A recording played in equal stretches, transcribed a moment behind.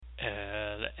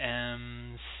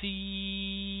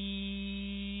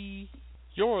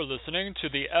You're listening to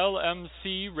the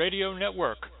LMC Radio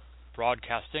Network,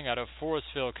 broadcasting out of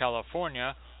Forestville,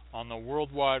 California, on the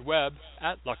World Wide Web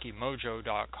at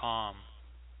luckymojo.com.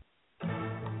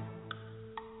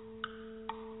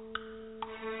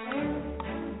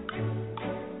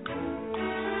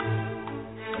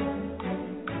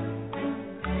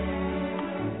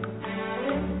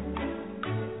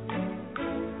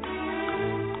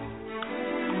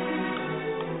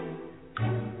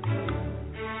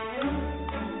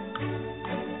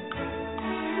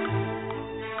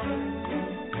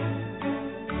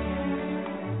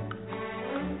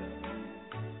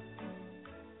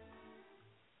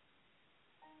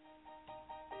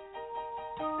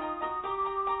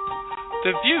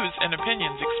 The views and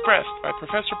opinions expressed by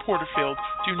Professor Porterfield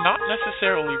do not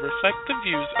necessarily reflect the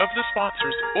views of the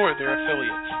sponsors or their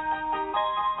affiliates.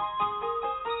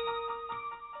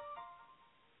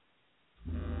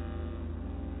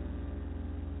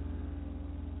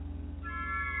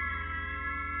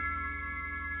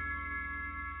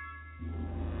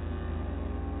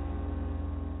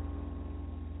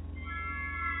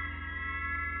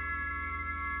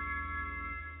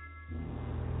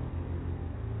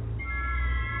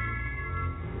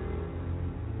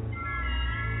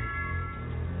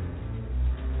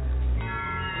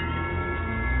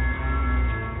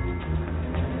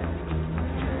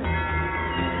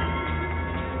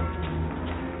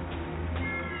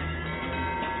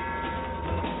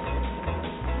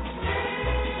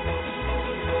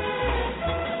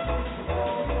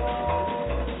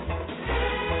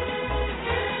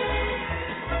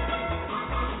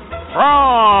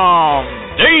 From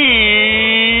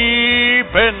deep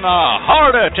in the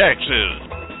heart of Texas,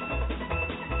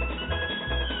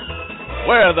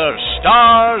 where the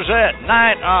stars at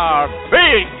night are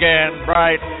big and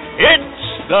bright,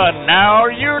 it's the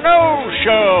Now You Know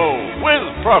Show with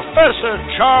Professor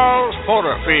Charles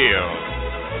Porterfield.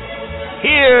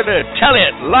 Here to tell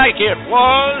it like it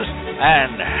was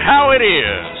and how it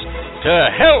is, to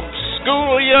help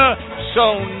school you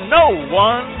so no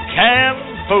one can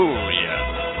fool you.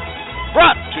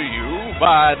 Brought to you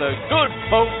by the good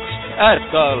folks at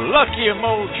the Lucky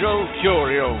Mojo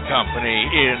Curio Company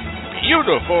in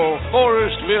beautiful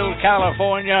Forestville,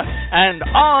 California, and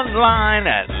online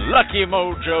at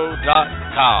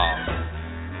luckymojo.com.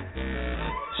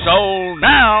 So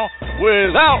now,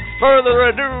 without further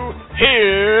ado,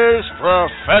 here's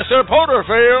Professor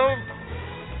Porterfield.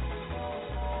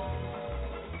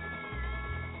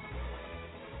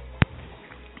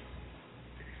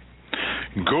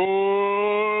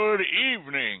 Good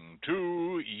evening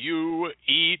to you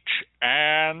each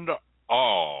and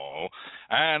all,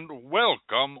 and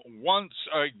welcome once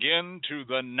again to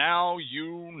the Now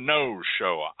You Know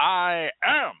Show. I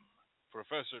am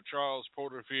Professor Charles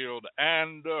Porterfield,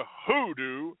 and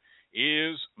hoodoo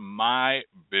is my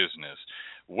business.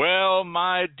 Well,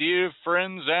 my dear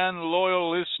friends and loyal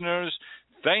listeners,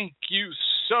 thank you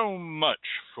so much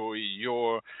for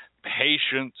your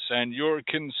patience and your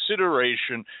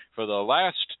consideration for the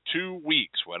last 2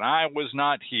 weeks when I was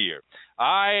not here.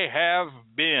 I have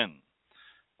been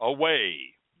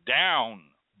away, down,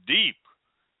 deep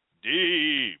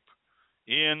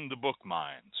in the book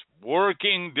mines,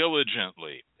 working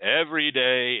diligently every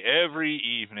day, every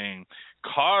evening,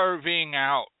 carving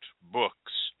out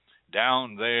books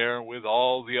down there with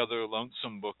all the other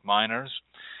lonesome book miners.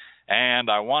 And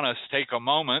I want to take a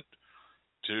moment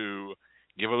to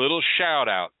give a little shout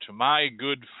out to my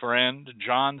good friend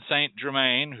John St.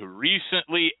 Germain, who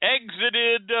recently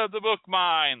exited the book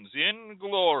mines in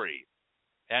glory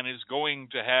and is going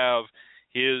to have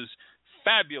his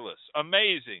fabulous,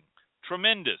 amazing,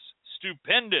 tremendous,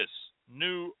 stupendous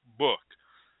new book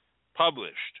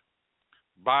published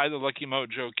by the Lucky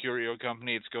Mojo Curio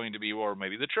Company. It's going to be, or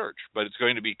maybe the church, but it's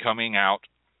going to be coming out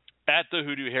at the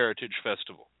Hoodoo Heritage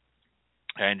Festival.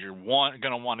 And you're going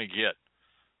to want to get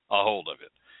a hold of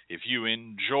it. If you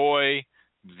enjoy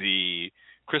the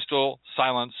Crystal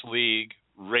Silence League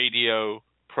radio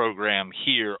program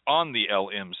here on the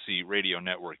LMC Radio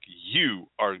Network, you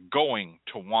are going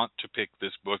to want to pick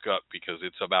this book up because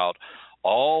it's about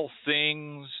all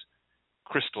things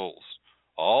crystals,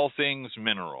 all things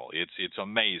mineral. It's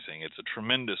amazing. It's a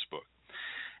tremendous book.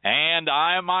 And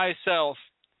I myself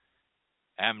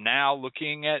am now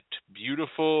looking at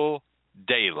beautiful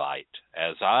daylight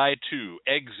as I too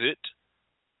exit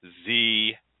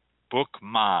the book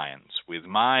mines with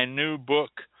my new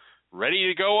book ready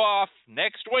to go off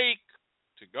next week,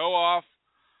 to go off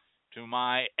to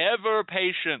my ever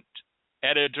patient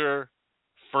editor,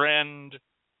 friend,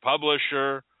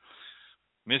 publisher,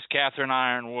 Miss Catherine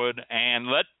Ironwood. And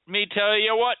let me tell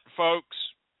you what, folks,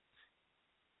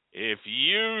 if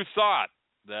you thought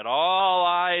that all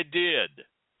I did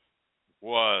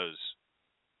was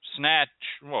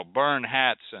burn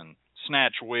hats and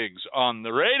snatch wigs on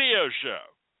the radio show,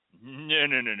 no.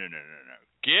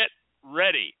 Get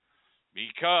ready,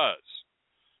 because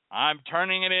I'm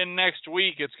turning it in next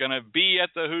week. It's going to be at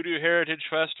the Hoodoo Heritage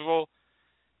Festival.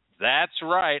 That's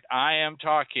right. I am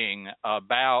talking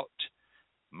about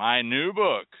my new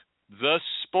book, The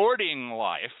Sporting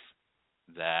Life.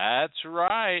 That's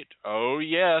right. Oh,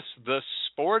 yes, The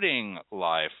Sporting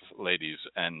Life, ladies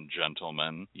and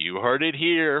gentlemen. You heard it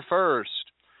here first.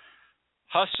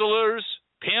 Hustlers,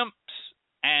 pimps,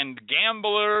 and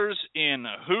gamblers in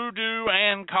hoodoo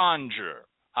and conjure.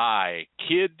 I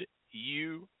kid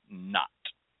you not.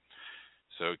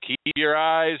 So keep your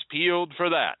eyes peeled for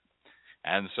that.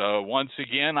 And so once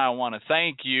again, I want to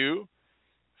thank you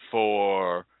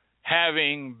for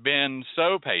having been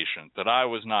so patient that I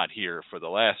was not here for the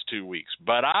last 2 weeks.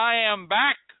 But I am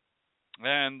back,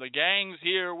 and the gang's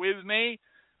here with me.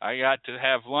 I got to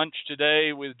have lunch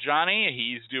today with Johnny.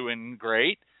 He's doing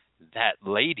great. That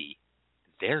lady,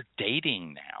 they're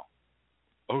dating now.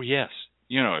 Oh, yes.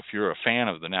 You know, if you're a fan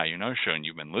of the Now You Know show and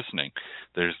you've been listening,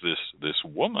 there's this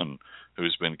woman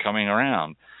who's been coming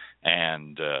around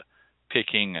and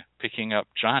picking up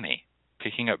Johnny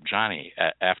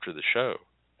after the show,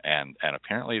 and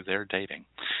apparently they're dating.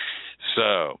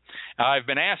 So I've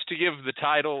been asked to give the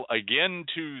title again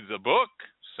to the book,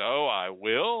 so I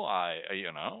will.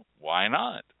 Why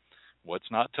not? What's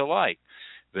not to like?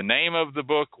 The name of the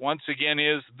book, once again,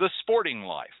 is The Sporting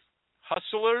Life: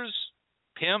 Hustlers,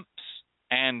 Pimps,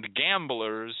 and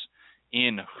Gamblers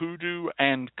in Hoodoo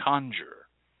and Conjure.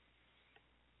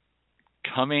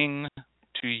 Coming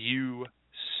to you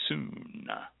soon.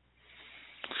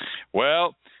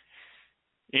 Well,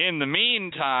 in the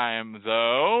meantime,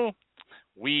 though,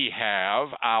 we have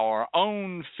our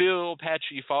own Phil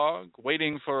Patchy Fogg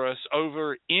waiting for us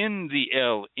over in the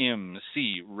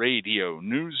LMC Radio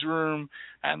newsroom,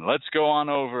 and let's go on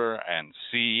over and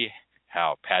see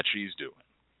how Patchy's doing.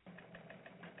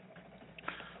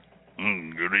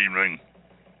 Good evening.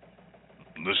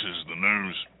 This is the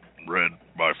news read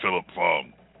by Philip Fogg.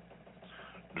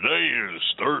 Today is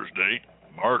Thursday,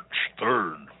 March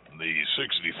 3rd, the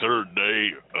 63rd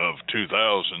day of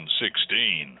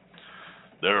 2016.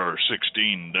 There are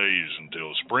 16 days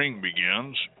until spring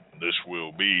begins. This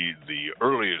will be the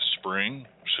earliest spring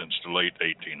since the late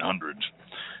 1800s,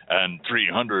 and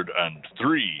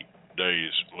 303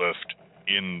 days left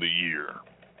in the year.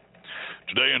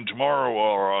 Today and tomorrow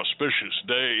are auspicious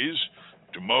days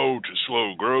to mow to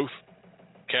slow growth,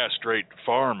 castrate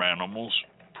farm animals,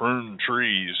 prune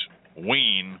trees,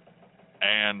 wean,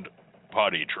 and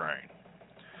potty train.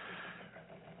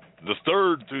 The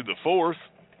 3rd through the 4th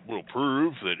will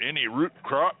prove that any root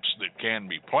crops that can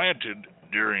be planted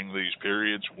during these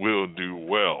periods will do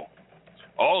well.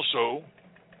 Also,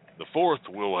 the 4th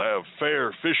will have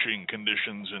fair fishing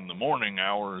conditions in the morning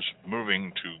hours,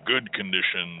 moving to good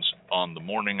conditions on the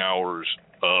morning hours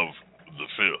of the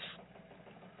 5th.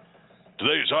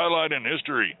 Today's highlight in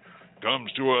history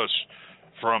comes to us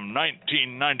from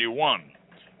 1991,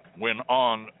 when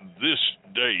on this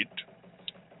date,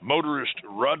 motorist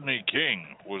Rodney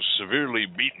King was severely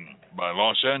beaten by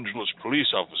Los Angeles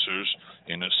police officers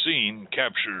in a scene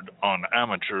captured on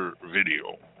amateur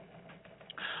video.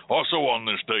 Also on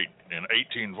this date, in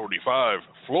 1845,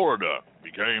 Florida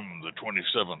became the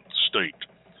 27th state.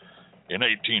 In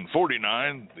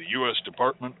 1849, the U.S.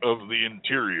 Department of the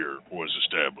Interior was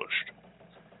established.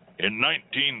 In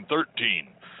 1913,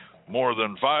 more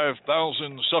than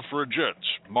 5,000 suffragettes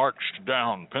marched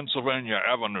down Pennsylvania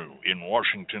Avenue in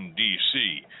Washington,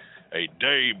 D.C., a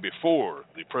day before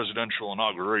the presidential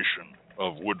inauguration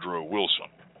of Woodrow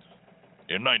Wilson.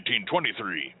 In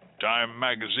 1923, Time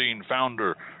magazine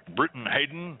founder Britton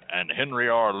Hayden and Henry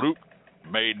R. Luke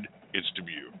made its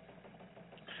debut.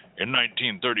 In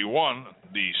 1931,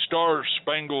 the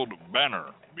Star-Spangled Banner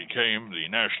became the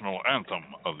national anthem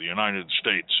of the United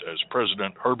States as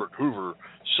President Herbert Hoover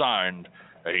signed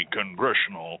a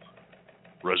congressional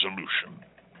resolution.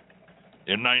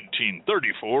 In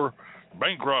 1934,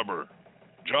 bank robber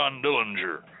John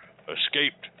Dillinger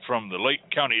escaped from the Lake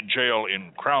County Jail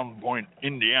in Crown Point,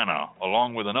 Indiana,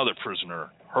 along with another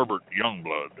prisoner, Herbert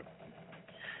Youngblood.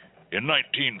 In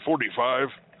 1945,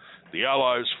 the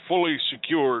Allies fully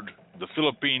secured the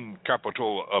Philippine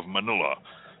capital of Manila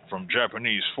from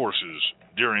Japanese forces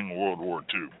during World War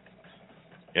II.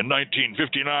 In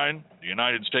 1959, the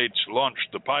United States launched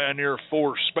the Pioneer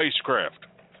 4 spacecraft,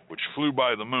 which flew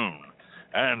by the moon,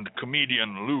 and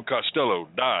comedian Lou Costello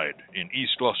died in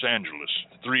East Los Angeles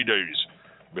 3 days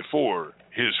before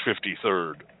his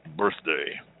 53rd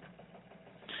birthday.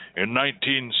 In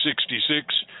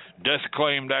 1966, death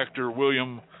claimed actor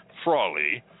William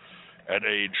Frawley at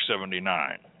age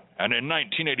 79. And in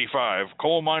 1985,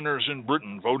 coal miners in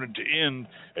Britain voted to end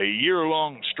a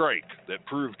year-long strike that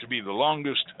proved to be the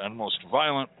longest and most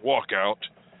violent walkout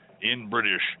in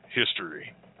British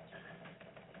history.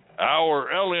 Our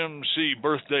LMC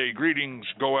birthday greetings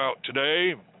go out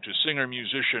today to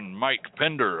singer-musician Mike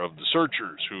Pender of The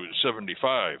Searchers, who is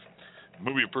 75.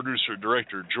 Movie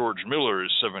producer-director George Miller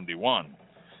is 71.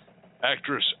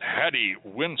 Actress Hattie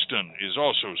Winston is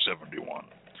also 71.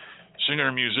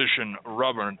 Singer-musician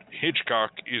Robert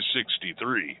Hitchcock is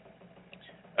 63.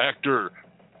 Actor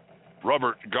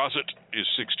Robert Gossett is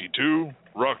 62.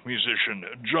 Rock musician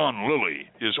John Lilly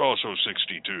is also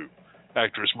 62.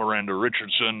 Actress Miranda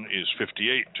Richardson is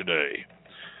 58 today.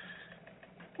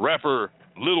 Rapper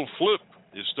Lil Flip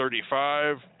is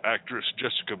 35, actress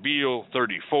Jessica Biel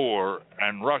 34,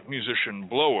 and rock musician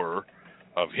Blower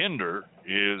of Hinder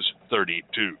is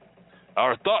 32.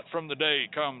 Our thought from the day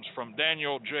comes from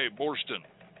Daniel J. Borston,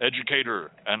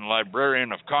 educator and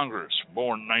librarian of Congress,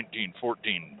 born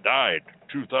 1914, died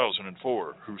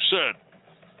 2004, who said,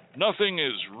 "Nothing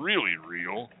is really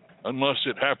real unless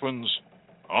it happens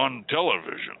on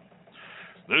television."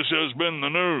 This has been the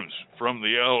news from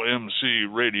the LMC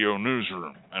Radio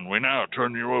Newsroom, and we now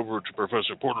turn you over to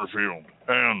Professor Porterfield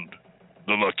and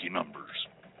the lucky numbers.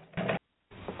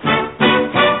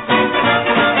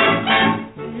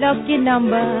 Lucky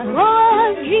number,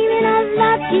 oh, dreaming of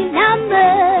lucky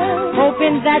numbers,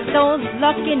 hoping that those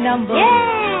lucky numbers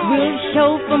will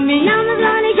show for me. Numbers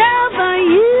only show for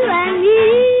you and me.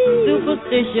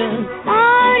 Superstition,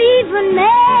 or even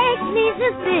makes me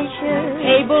suspicious.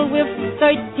 Able with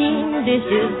 13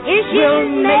 dishes,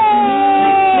 will make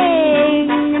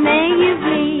you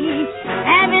bleed.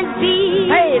 Haven't been.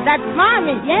 Hey, that's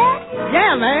mommy.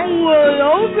 Yeah, man.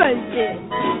 Well, alright.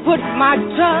 Put my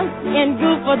trust in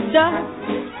group of dust,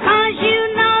 'cause you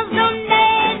know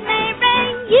someday may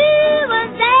bring you a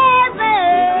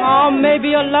 7. Or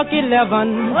maybe a lucky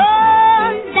 11.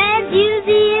 Oh, that you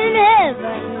see in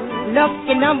heaven.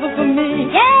 Lucky number for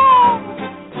me. Yeah.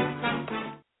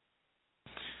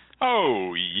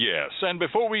 Oh, yes. And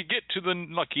before we get to the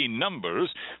lucky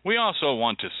numbers, we also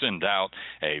want to send out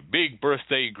a big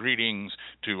birthday greetings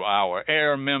to our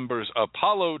air members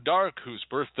Apollo Dark, whose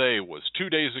birthday was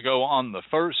 2 days ago on the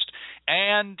 1st,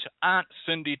 and Aunt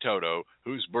Cindy Toto,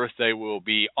 whose birthday will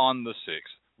be on the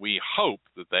 6th. We hope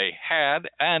that they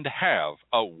had and have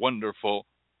a wonderful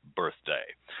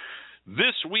birthday.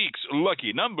 This week's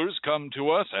lucky numbers come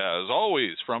to us, as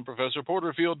always, from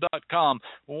ProfessorPorterfield.com.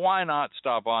 Why not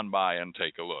stop on by and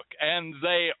take a look? And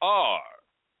they are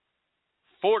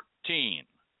 14,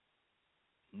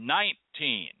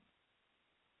 19,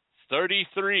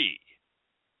 33,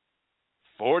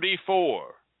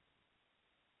 44,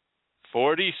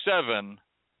 47,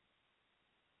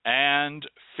 and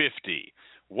 50.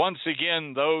 Once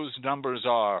again, those numbers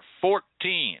are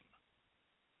 14,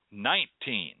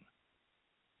 19,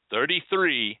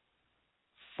 33,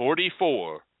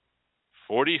 44,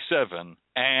 47,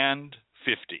 and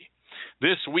 50.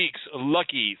 This week's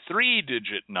lucky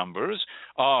three-digit numbers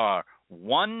are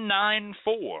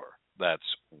 194,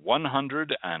 that's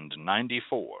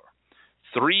 194,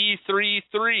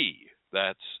 333,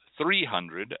 that's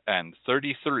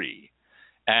 333,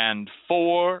 and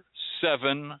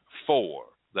 474,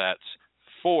 that's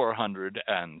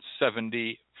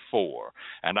 474.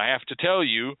 And I have to tell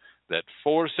you that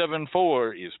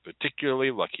 474 is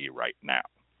particularly lucky right now.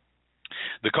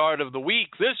 The card of the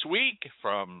week this week,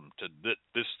 from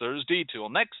this Thursday till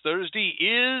next Thursday,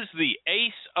 is the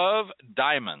Ace of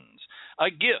Diamonds. A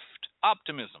gift,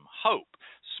 optimism, hope,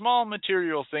 small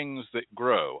material things that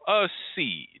grow, a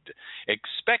seed.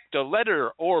 Expect a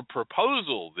letter or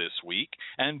proposal this week,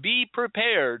 and be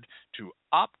prepared to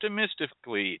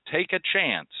optimistically take a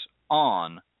chance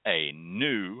on a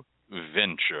new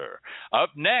venture.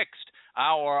 Up next,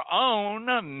 our own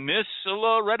Miss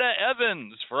Loretta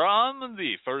Evans from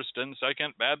the First and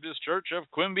Second Baptist Church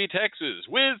of Quimby, Texas,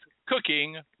 with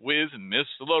Cooking with Miss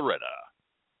Loretta.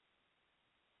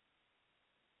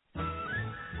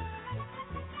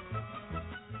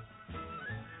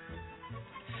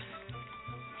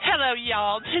 Hello,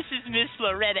 y'all. This is Miss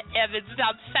Loretta Evans, and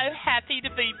I'm so happy to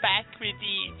be back with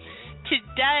you.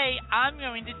 Today, I'm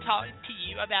going to talk to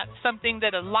you about something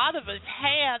that a lot of us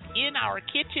have in our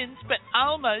kitchens, but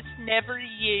almost never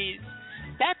use.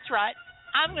 That's right.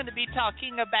 I'm going to be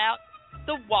talking about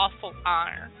the waffle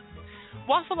iron.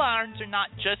 Waffle irons are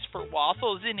not just for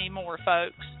waffles anymore,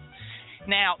 folks.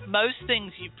 Now, most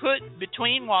things you put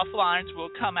between waffle irons will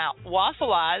come out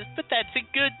waffleized, but that's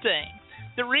a good thing.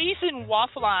 The reason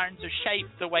waffle irons are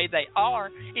shaped the way they are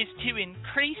is to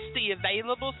increase the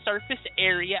available surface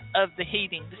area of the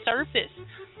heating surface,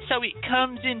 so it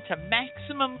comes into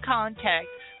maximum contact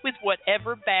with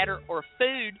whatever batter or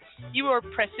food you are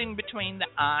pressing between the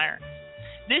irons.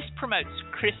 This promotes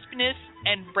crispness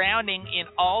and browning in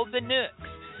all the nooks,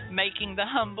 making the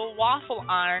humble waffle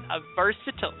iron a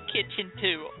versatile kitchen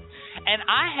tool. And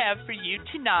I have for you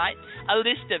tonight a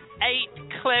list of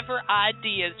 8 clever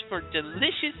ideas for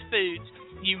delicious foods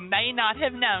you may not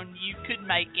have known you could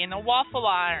make in a waffle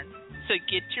iron. So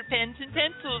get your pens and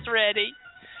pencils ready.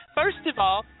 First of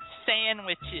all,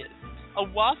 sandwiches. A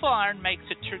waffle iron makes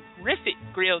a terrific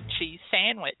grilled cheese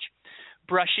sandwich.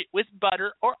 Brush it with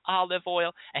butter or olive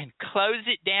oil and close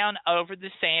it down over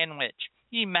the sandwich.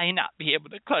 You may not be able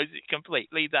to close it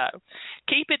completely, though.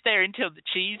 Keep it there until the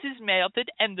cheese is melted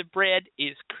and the bread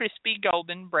is crispy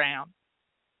golden brown.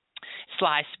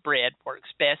 Sliced bread works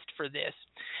best for this.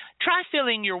 Try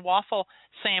filling your waffle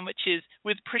sandwiches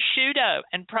with prosciutto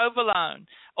and provolone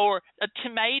or a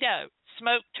tomato,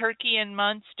 smoked turkey, and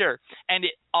Munster, and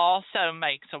it also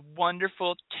makes a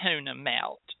wonderful tuna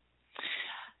melt.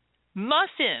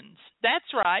 Muffins. That's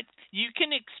right. You can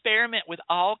experiment with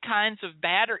all kinds of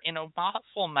batter in a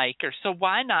waffle maker, so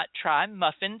why not try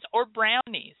muffins or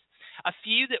brownies? A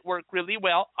few that work really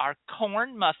well are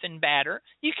corn muffin batter.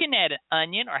 You can add an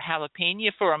onion or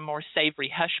jalapeno for a more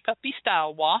savory hush puppy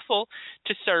style waffle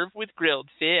to serve with grilled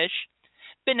fish.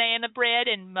 Banana bread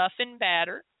and muffin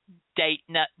batter, date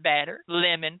nut batter,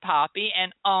 lemon poppy,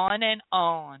 and on and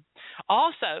on.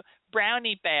 Also,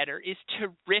 brownie batter is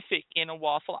terrific in a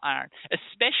waffle iron,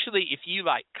 especially if you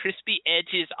like crispy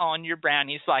edges on your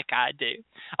brownies like I do.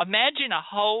 Imagine a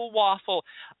whole waffle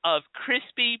of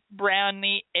crispy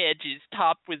brownie edges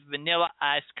topped with vanilla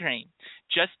ice cream.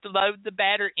 Just load the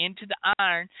batter into the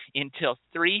iron until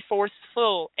 3/4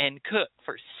 full and cook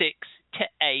for 6 to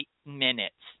 8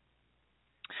 minutes.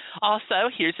 Also,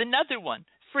 here's another one,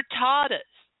 frittatas.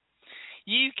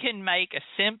 You can make a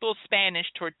simple Spanish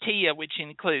tortilla, which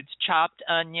includes chopped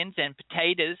onions and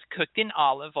potatoes cooked in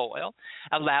olive oil,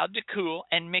 allowed to cool,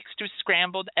 and mixed with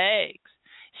scrambled eggs.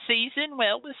 Season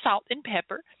well with salt and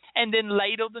pepper, and then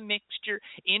ladle the mixture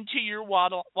into your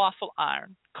waffle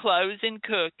iron. Close and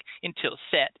cook until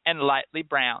set and lightly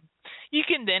brown. You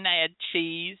can then add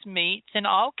cheese, meats, and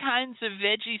all kinds of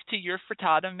veggies to your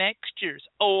frittata mixtures,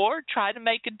 or try to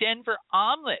make a Denver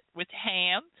omelet with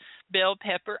ham, bell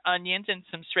pepper, onions, and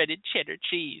some shredded cheddar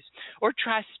cheese. Or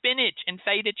try spinach and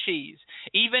feta cheese.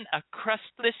 Even a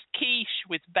crustless quiche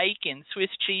with bacon, Swiss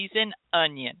cheese, and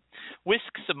onion.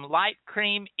 Whisk some light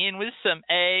cream in with some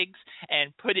eggs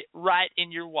and put it right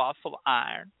in your waffle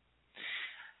iron.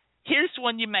 Here's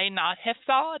one you may not have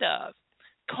thought of.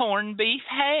 Corned beef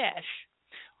hash.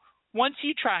 Once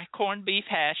you try corned beef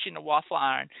hash in a waffle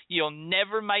iron, you'll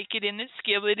never make it in the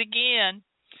skillet again.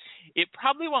 It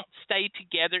probably won't stay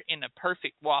together in a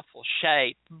perfect waffle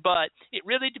shape, but it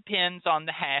really depends on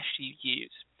the hash you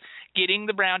use. Getting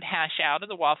the brown hash out of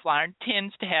the waffle iron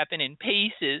tends to happen in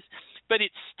pieces, but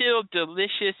it's still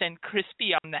delicious and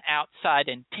crispy on the outside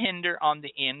and tender on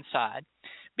the inside.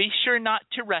 Be sure not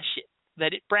to rush it.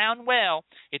 Let it brown well.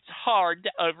 It's hard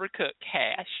to overcook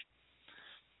hash.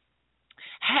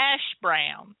 Hash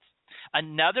browns.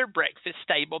 Another breakfast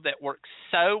staple that works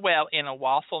so well in a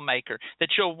waffle maker that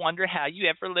you'll wonder how you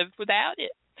ever lived without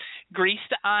it. Grease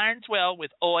the irons well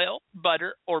with oil,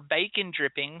 butter, or bacon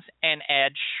drippings and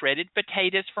add shredded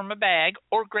potatoes from a bag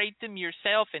or grate them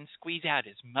yourself and squeeze out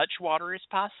as much water as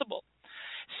possible.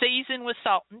 Season with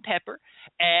salt and pepper.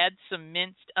 Add some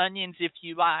minced onions if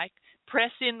you like.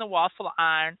 Press in the waffle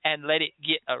iron and let it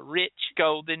get a rich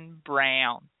golden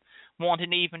brown. Want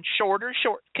an even shorter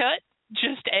shortcut?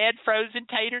 Just add frozen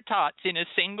tater tots in a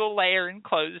single layer and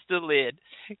close the lid.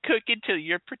 Cook until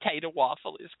your potato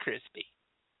waffle is crispy.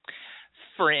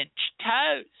 French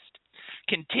toast.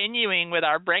 Continuing with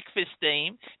our breakfast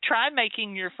theme, try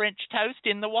making your French toast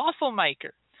in the waffle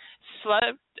maker.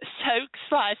 Soak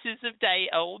slices of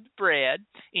day-old bread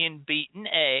in beaten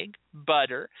egg,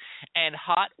 butter, and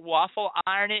hot waffle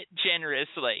iron it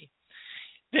generously.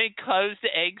 Then close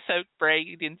the egg-soaked bread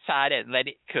inside and let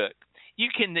it cook. You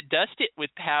can dust it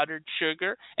with powdered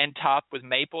sugar and top with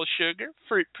maple sugar,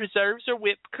 fruit preserves, or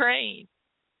whipped cream.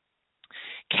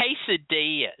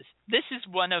 Quesadillas. This is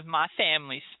one of my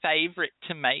family's favorite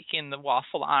to make in the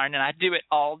waffle iron, and I do it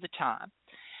all the time.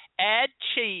 Add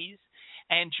cheese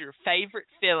and your favorite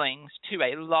fillings to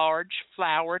a large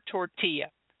flour tortilla.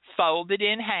 Fold it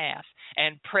in half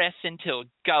and press until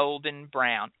golden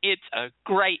brown. It's a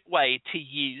great way to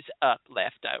use up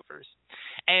leftovers.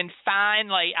 And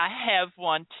finally, I have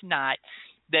one tonight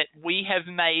that we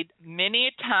have made many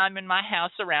a time in my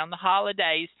house around the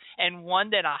holidays, and one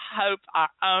that I hope our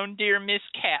own dear Miss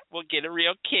Cat will get a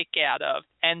real kick out of,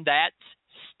 and that's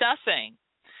stuffing.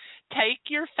 Take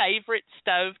your favorite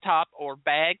stovetop or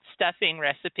bag stuffing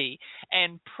recipe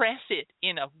and press it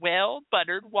in a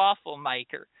well-buttered waffle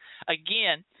maker.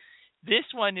 Again, this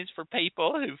one is for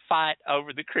people who fight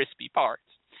over the crispy parts.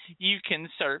 You can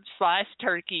serve sliced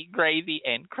turkey, gravy,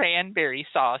 and cranberry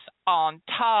sauce on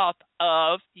top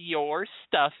of your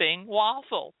stuffing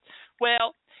waffle.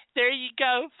 Well, there you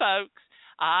go, folks.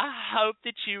 I hope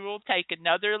that you will take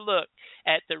another look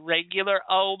at the regular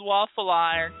old waffle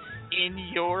iron in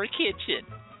your kitchen.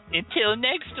 Until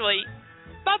next week,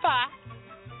 bye-bye.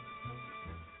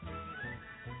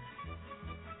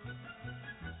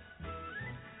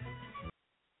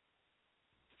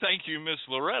 Thank you, Miss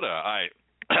Loretta.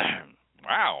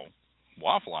 Wow,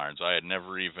 waffle irons. I had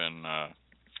never even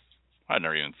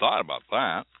thought about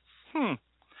that.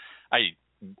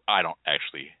 I don't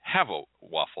actually have a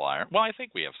waffle iron. Well, I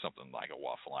think we have something like a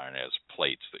waffle iron. It has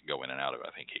plates that go in and out of it.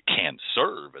 I think it can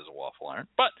serve as a waffle iron.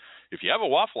 But if you have a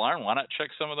waffle iron, why not check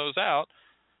some of those out?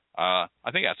 I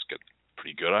think that's a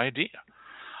pretty good idea.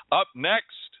 Up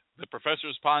next, the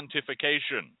professor's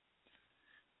pontification.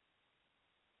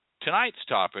 Tonight's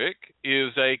topic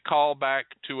is a callback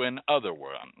to another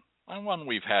one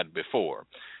we've had before.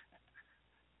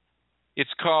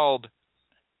 It's called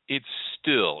 "It's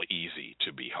Still Easy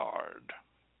to Be Hard."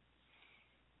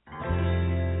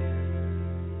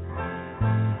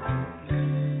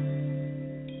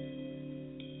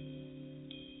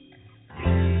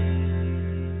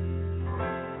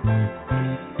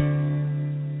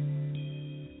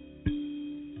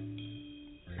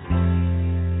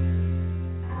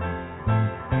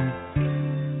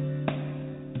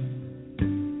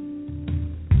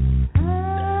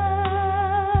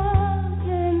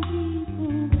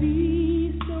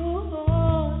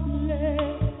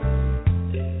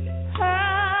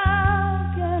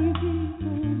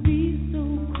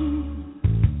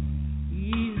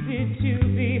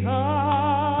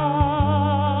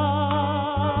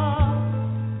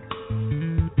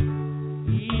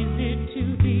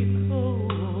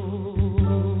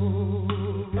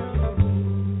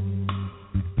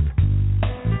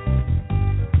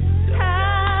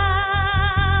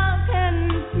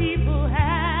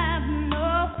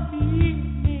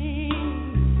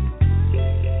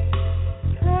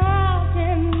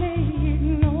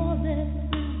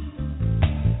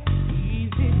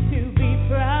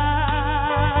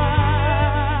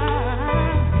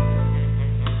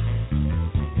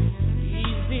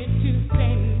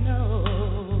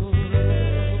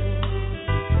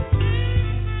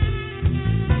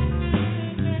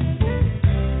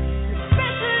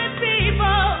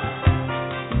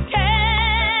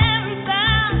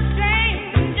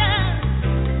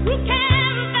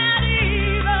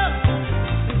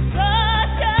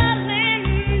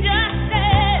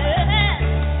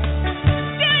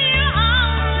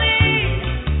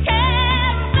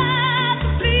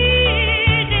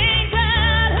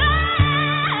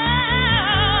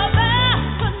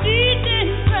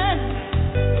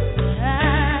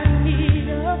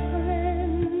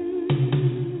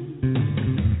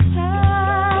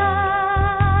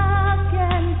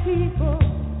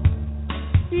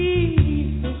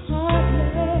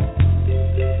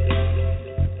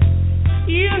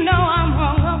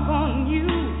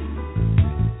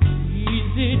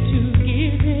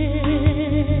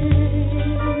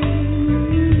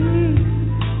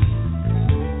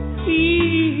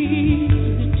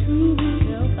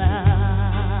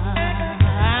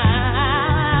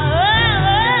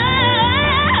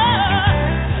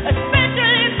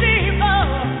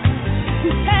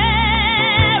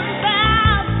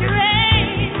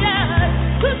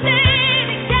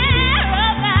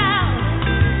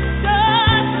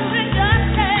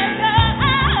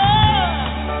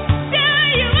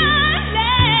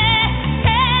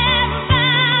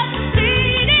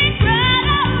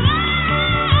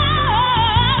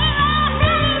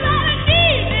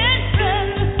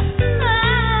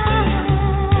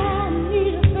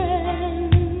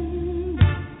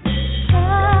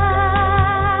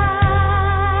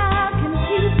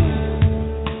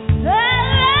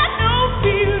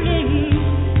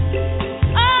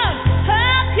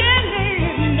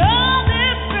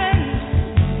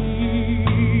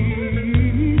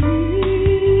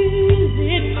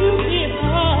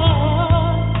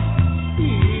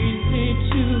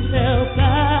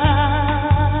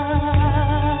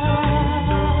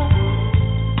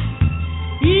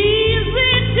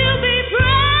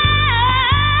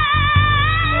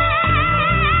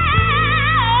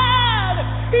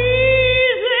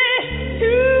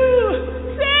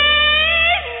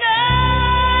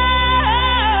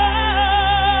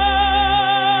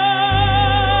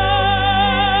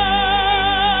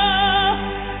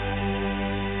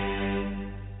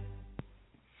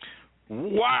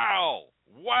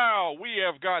 Wow, we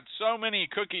have got so many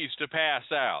cookies to pass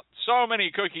out. So many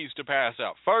cookies to pass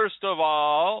out. First of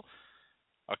all,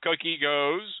 a cookie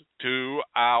goes to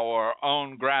our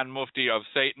own Grand Mufti of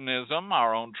Satanism,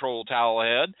 our own Troll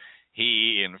Towelhead.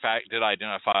 He, in fact, did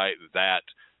identify that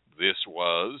this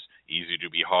was easy to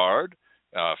be hard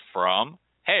from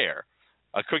hair.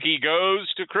 A cookie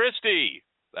goes to Christy.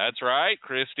 That's right,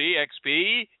 Christy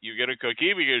XP, you get a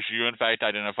cookie because you, in fact,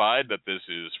 identified that this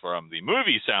is from the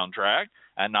movie soundtrack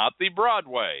and not the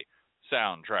Broadway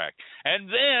soundtrack. And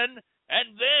then,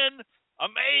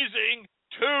 amazing,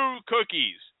 2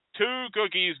 cookies. 2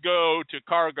 cookies go to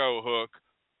Cargo Hook.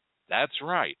 That's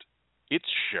right, it's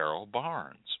Cheryl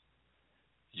Barnes.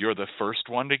 You're the first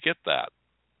one to get that.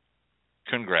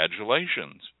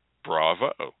 Congratulations.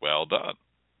 Bravo. Well done.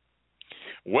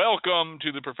 Welcome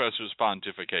to the Professor's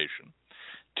Pontification.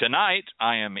 Tonight,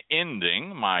 I am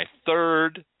ending my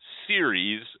 3rd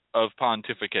series of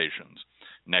pontifications.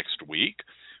 Next week,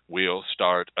 we'll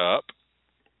start up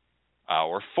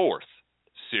our 4th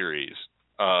series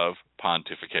of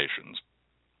pontifications.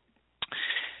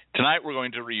 Tonight, we're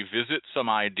going to revisit some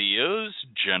ideas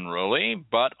generally,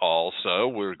 but also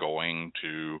we're going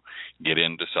to get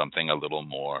into something a little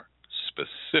more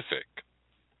specific.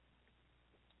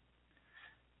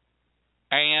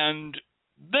 And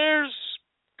there's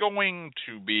going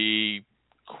to be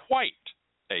quite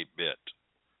a bit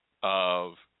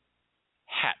of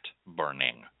hat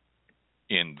burning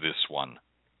in this one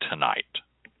tonight,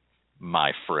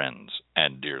 my friends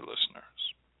and dear listeners.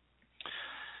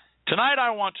 Tonight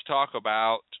I want to talk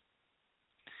about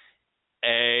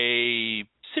a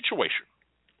situation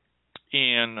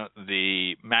in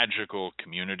the magical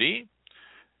community.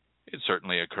 It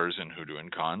certainly occurs in Hoodoo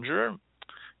and Conjure,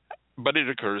 but it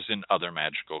occurs in other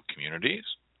magical communities.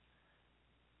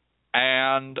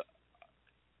 And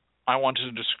I want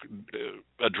to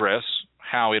address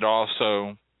how it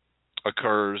also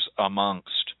occurs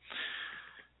amongst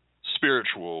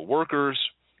spiritual workers,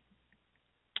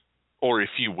 or if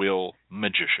you will,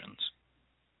 magicians.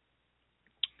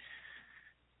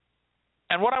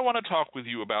 And what I want to talk with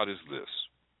you about is this.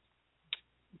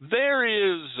 There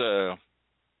is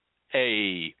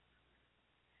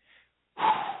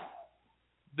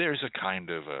there's a kind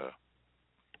of a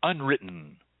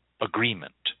unwritten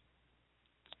agreement,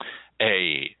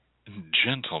 a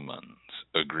gentleman's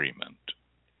agreement,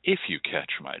 if you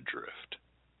catch my drift,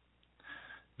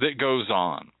 that goes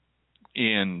on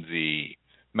in the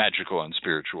magical and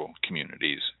spiritual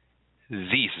communities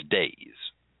these days.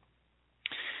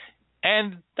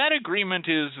 And that agreement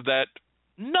is that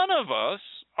none of us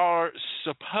are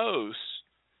supposed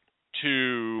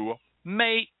to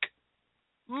make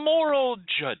moral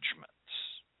judgments.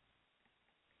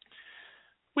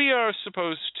 We are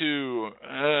supposed to,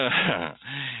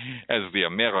 as the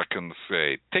Americans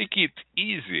say, take it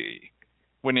easy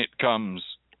when it comes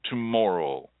to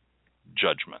moral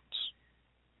judgments.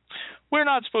 We're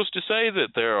not supposed to say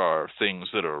that there are things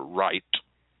that are right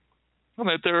and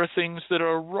that there are things that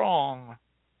are wrong.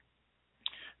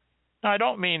 Now, I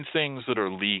don't mean things that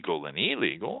are legal and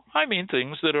illegal. I mean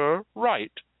things that are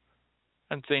right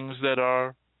and things that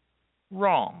are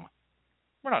wrong.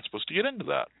 We're not supposed to get into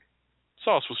that. It's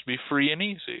all supposed to be free and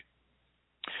easy.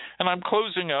 And I'm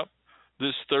closing up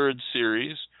this 3rd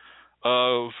series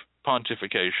of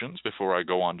pontifications before I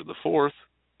go on to the 4th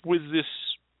with this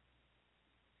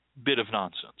bit of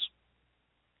nonsense.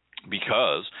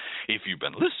 Because if you've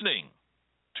been listening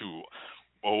to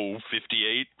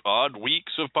 58 odd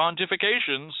weeks of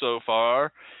pontification so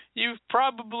far, you've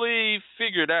probably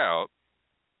figured out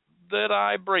that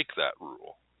I break that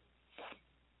rule.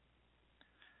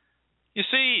 You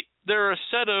see, there are a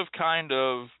set of kind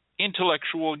of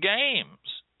intellectual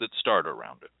games that start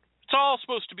around it. It's all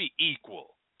supposed to be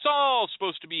equal. It's all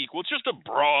supposed to be equal. It's just a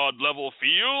broad level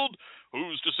field.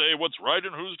 Who's to say what's right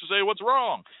and who's to say what's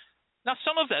wrong? Now,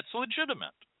 some of that's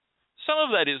legitimate. Some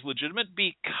of that is legitimate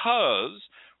because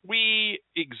we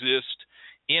exist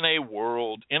in a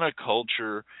world, in a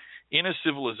culture, in a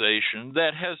civilization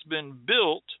that has been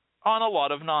built on a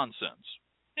lot of nonsense.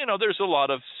 You know, there's a lot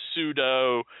of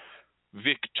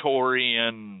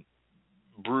pseudo-Victorian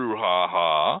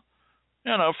brouhaha,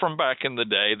 you know, from back in the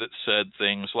day that said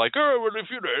things like, oh, well, if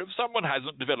someone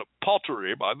hasn't developed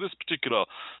pottery by this particular,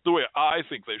 the way I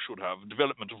think they should have,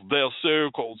 development of their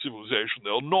so-called civilization,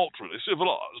 they're not really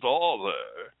civilized, are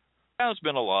they? There's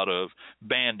been a lot of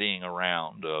bandying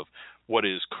around of what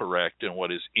is correct and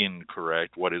what is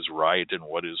incorrect, what is right and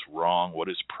what is wrong, what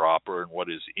is proper and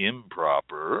what is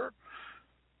improper,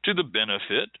 to the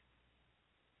benefit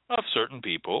of certain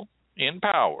people in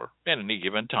power at any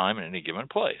given time, in any given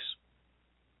place.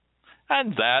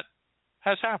 And that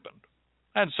has happened.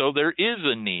 And so there is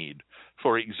a need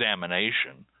for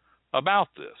examination about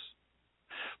this.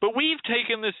 But we've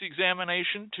taken this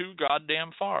examination too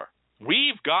goddamn far.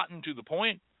 We've gotten to the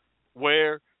point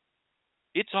where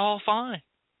it's all fine.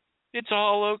 It's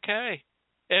all okay.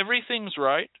 Everything's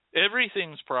right.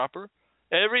 Everything's proper.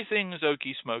 Everything's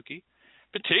okie smoky,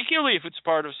 particularly if it's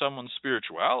part of someone's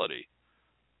spirituality,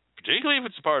 particularly if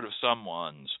it's part of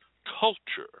someone's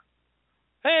culture.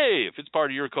 Hey, if it's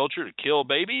part of your culture to kill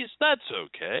babies, that's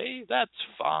okay. That's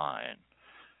fine.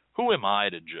 Who am I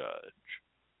to judge?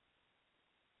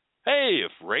 Hey,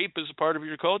 if rape is a part of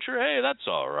your culture, hey, that's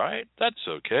all right. That's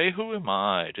okay. Who am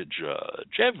I to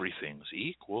judge? Everything's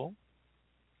equal.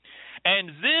 And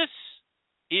this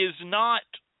is not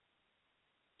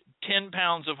 10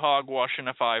 pounds of hogwash in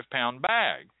a 5-pound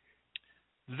bag.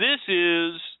 This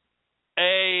is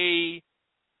a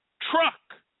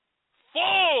truck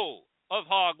full of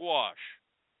hogwash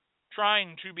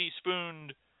trying to be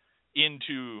spooned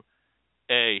into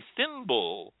a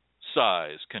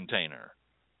thimble-size container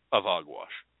of hogwash.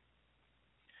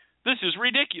 This is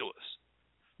ridiculous,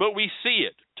 but we see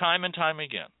it time and time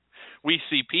again. We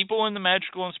see people in the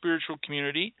magical and spiritual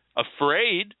community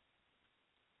afraid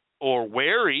or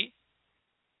wary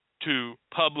to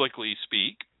publicly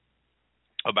speak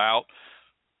about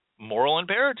moral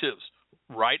imperatives,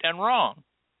 right and wrong.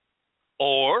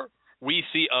 Or we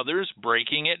see others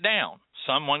breaking it down.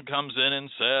 Someone comes in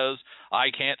and says, I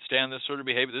can't stand this sort of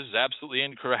behavior. This is absolutely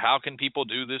incorrect. How can people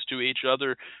do this to each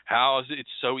other? How is it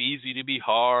so easy to be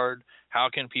hard? How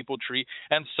can people treat?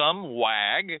 And some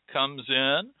wag comes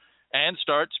in and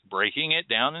starts breaking it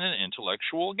down in an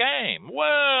intellectual game.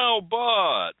 Well,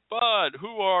 but,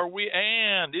 who are we?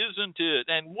 And, isn't it?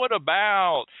 And what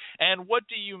about? And what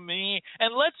do you mean?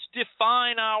 And let's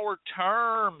define our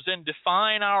terms and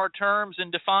define our terms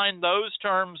and define those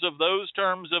terms of those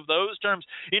terms of those terms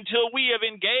until we have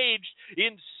engaged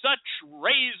in such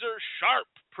razor-sharp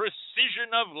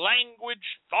precision of language,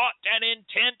 thought, and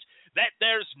intent that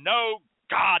there's no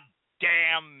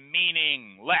goddamn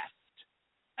meaning left.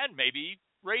 And maybe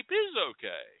rape is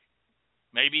okay.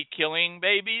 Maybe killing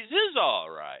babies is all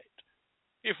right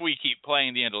if we keep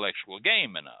playing the intellectual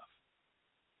game enough.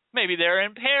 Maybe there are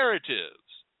imperatives.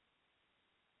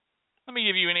 Let me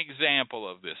give you an example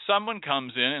of this. Someone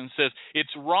comes in and says,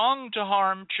 it's wrong to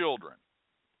harm children.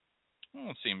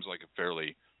 Well, it seems like a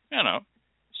fairly,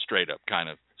 straight up kind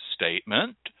of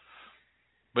statement.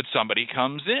 But somebody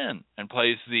comes in and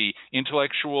plays the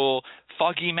intellectual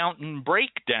Foggy Mountain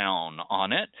breakdown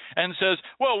on it and says,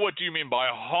 well, what do you mean by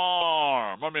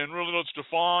harm? I mean, really, let's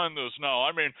define this now.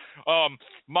 I mean,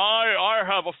 I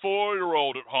have a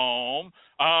 4-year-old at home,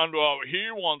 and he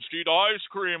wants to eat ice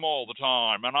cream all the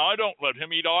time, and I don't let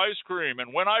him eat ice cream.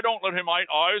 And when I don't let him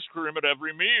eat ice cream at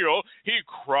every meal, he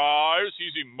cries,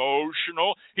 he's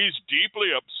emotional, he's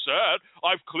deeply upset.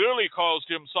 I've clearly caused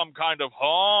him some kind of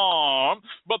harm,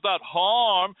 but that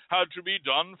harm had to be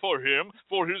done for him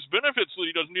for his benefit so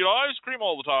he doesn't eat ice cream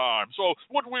all the time. So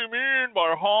what do we mean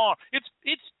by harm? It's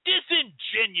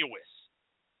disingenuous.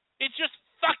 It's just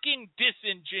fucking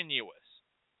disingenuous.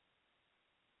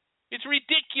 It's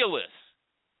ridiculous.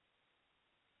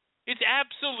 It's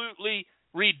absolutely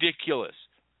ridiculous.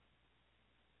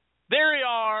 There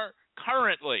are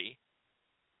currently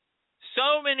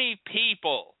so many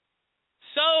people,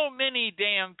 so many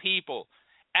damn people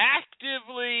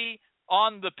actively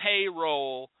on the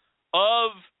payroll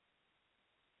of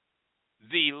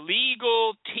the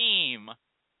legal team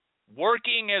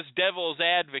working as devil's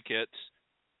advocates.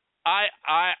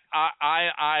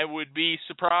 I would be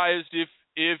surprised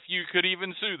if you could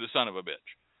even sue the son of a bitch.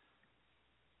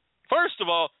 First of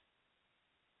all,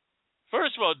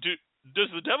 does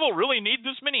the devil really need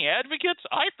this many advocates?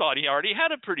 I thought he already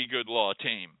had a pretty good law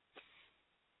team.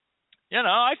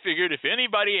 I figured if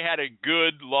anybody had a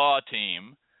good law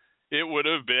team, it would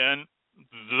have been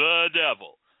the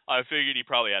devil. I figured he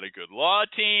probably had a good law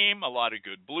team, a lot of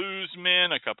good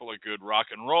bluesmen, a couple of good rock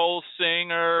and roll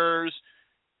singers.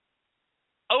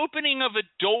 Opening of a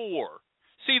door.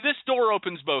 See, this door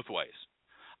opens both ways.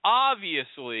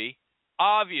 Obviously,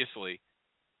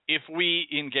 if we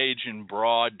engage in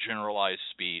broad, generalized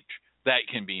speech, that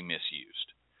can be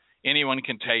misused. Anyone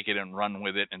can take it and run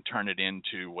with it and turn it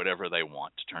into whatever they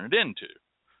want to turn it into.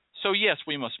 So yes,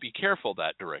 we must be careful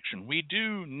that direction. We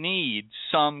do need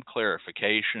some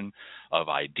clarification of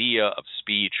idea, of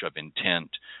speech, of intent.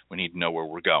 We need to know where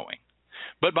we're going.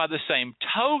 But by the same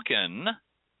token,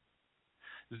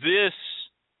 this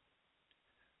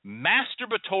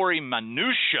masturbatory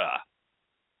minutia,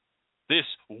 this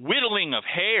whittling of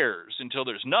hairs until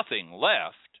there's nothing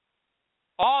left,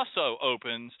 also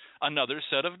opens another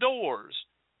set of doors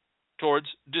towards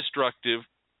destructive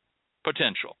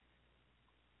potential.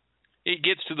 It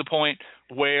gets to the point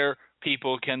where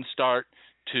people can start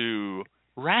to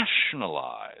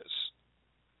rationalize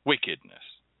wickedness,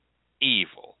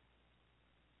 evil,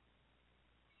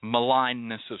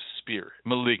 malignness of spirit,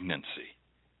 malignancy,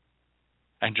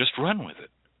 and just run with it.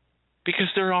 Because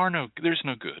there's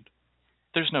no good,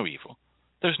 there's no evil,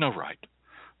 there's no right,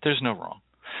 there's no wrong.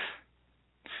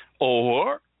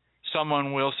 Or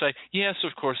someone will say, yes,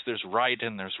 of course, there's right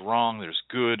and there's wrong, there's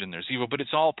good and there's evil, but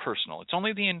it's all personal. It's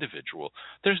only the individual.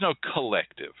 There's no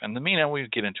collective. And the minute we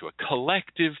get into a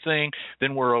collective thing,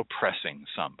 then we're oppressing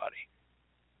somebody.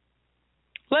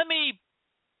 Let me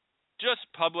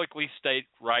just publicly state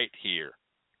right here,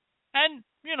 and,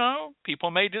 people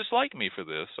may dislike me for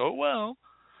this. Oh, well.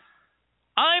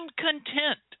 I'm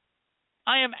content.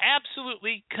 I am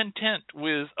absolutely content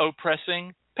with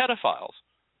oppressing pedophiles.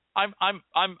 I'm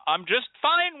just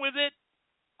fine with it.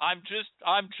 I'm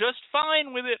just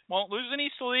fine with it. Won't lose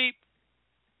any sleep.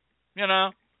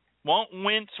 Won't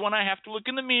wince when I have to look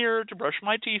in the mirror to brush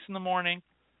my teeth in the morning.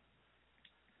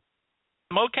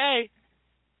 I'm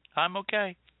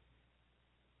okay.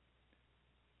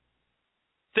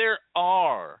 There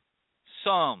are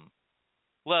some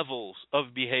levels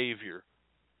of behavior,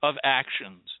 of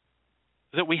actions,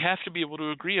 that we have to be able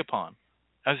to agree upon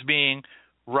as being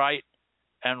right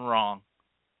and wrong.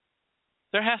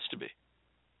 There has to be.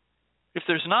 If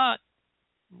there's not,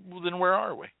 well, then where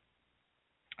are we?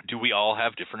 Do we all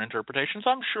have different interpretations?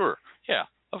 I'm sure. Yeah,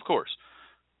 of course.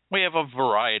 We have a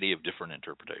variety of different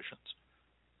interpretations.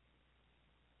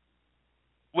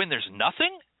 When there's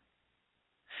nothing,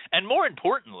 and more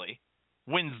importantly,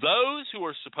 when those who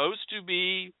are supposed to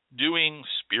be doing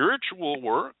spiritual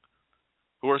work,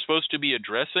 who are supposed to be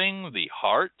addressing the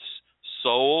hearts,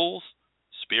 souls,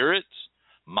 spirits,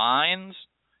 minds,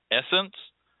 essence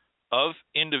of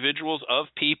individuals, of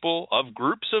people, of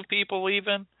groups of people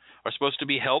even, are supposed to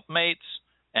be helpmates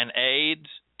and aides,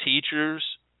 teachers,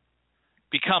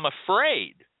 become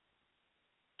afraid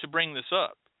to bring this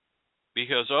up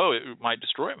because, it might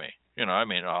destroy me.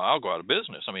 I'll go out of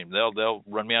business. They'll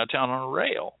run me out of town on a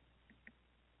rail.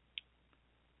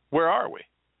 Where are we?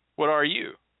 What are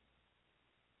you?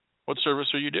 What service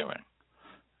are you doing?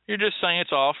 You're just saying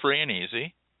it's all free and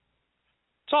easy.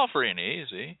 It's all free and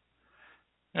easy.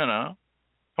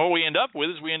 What we end up with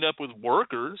is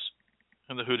workers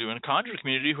in the hoodoo and conjure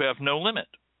community who have no limit.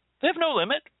 They have no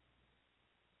limit.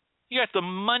 You got the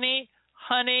money,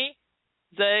 honey.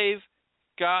 They've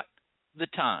got the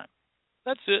time.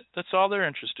 That's it. That's all they're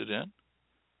interested in.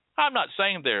 I'm not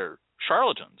saying they're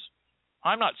charlatans.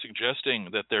 I'm not suggesting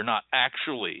that they're not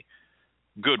actually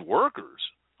good workers.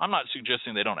 I'm not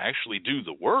suggesting they don't actually do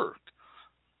the work.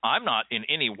 I'm not in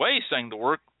any way saying the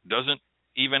work doesn't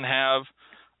even have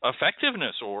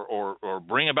effectiveness or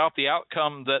bring about the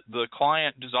outcome that the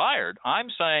client desired. I'm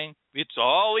saying it's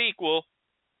all equal.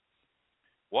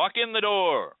 Walk in the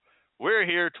door. We're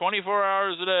here 24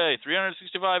 hours a day,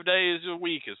 365 days a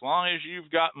week, as long as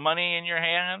you've got money in your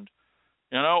hand,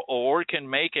 or can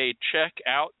make a check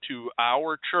out to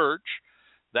our church.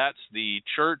 That's the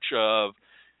Church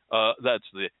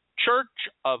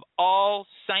of All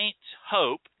Saints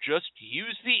Hope. Just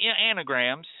use the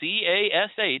anagram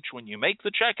CASH when you make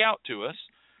the check out to us.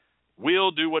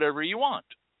 We'll do whatever you want.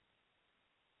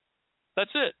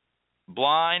 That's it.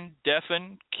 Blind,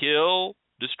 deafen, kill,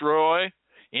 destroy.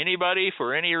 Anybody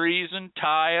for any reason,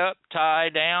 tie up, tie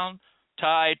down,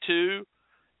 tie to,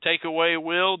 take away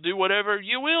will, do whatever.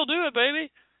 You will do it, baby.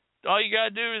 All you got to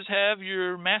do is have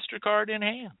your MasterCard in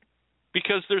hand.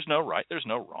 Because there's no right, there's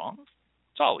no wrong.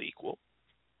 It's all equal.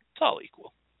 It's all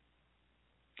equal.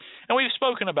 And we've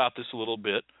spoken about this a little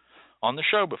bit on the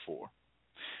show before.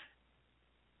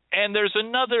 And there's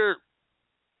another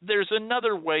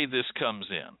way this comes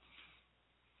in.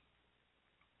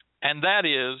 And that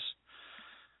is,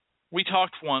 we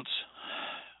talked once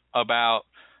about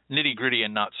nitty-gritty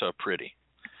and not so pretty.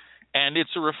 And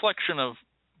it's a reflection of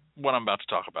what I'm about to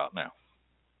talk about now.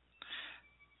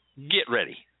 Get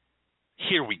ready.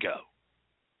 Here we go.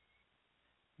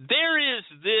 There is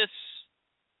this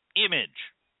image,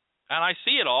 and I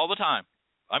see it all the time.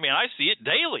 I see it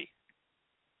daily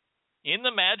in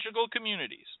the magical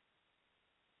communities,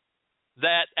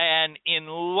 that an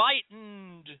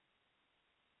enlightened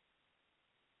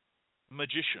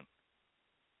magician,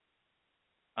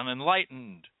 an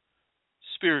enlightened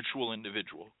spiritual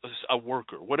individual, a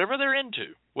worker, whatever they're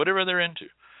into,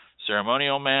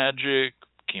 ceremonial magic,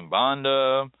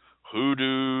 kimbanda,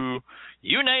 hoodoo,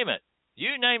 you name it,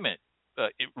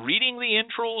 reading the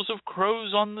intros of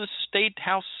crows on the state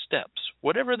house steps,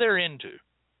 whatever they're into,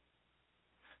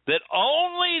 that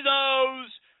only those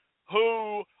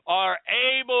who are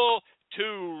able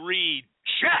to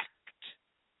reject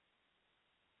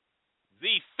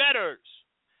the fetters,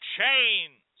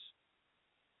 chains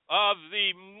of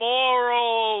the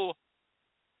moral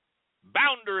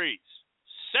boundaries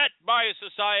set by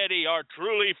society are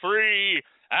truly free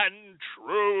and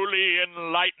truly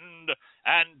enlightened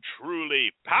and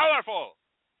truly powerful.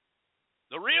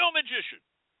 The real magician,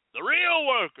 the real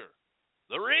worker,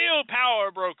 the real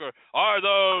power broker are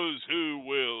those who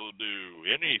will do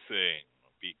anything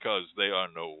because they are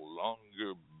no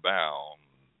longer bound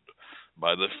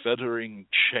by the fettering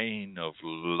chain of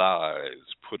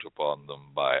lies put upon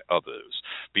them by others,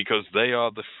 because they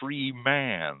are the free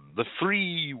man, the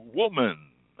free woman.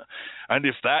 And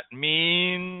if that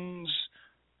means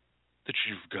that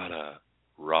you've got to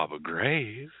rob a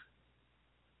grave,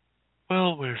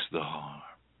 well, where's the harm?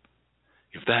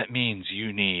 If that means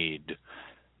you need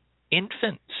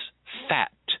infant's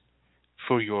fat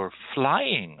for your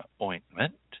flying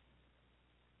ointment,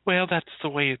 well, that's the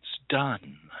way it's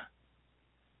done.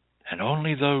 And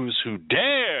only those who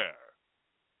dare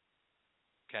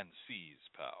can seize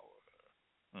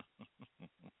power.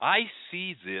 I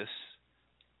see this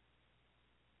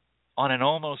on an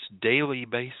almost daily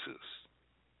basis.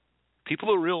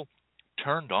 People are real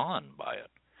turned on by it.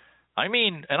 I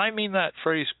mean that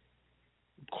phrase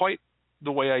quite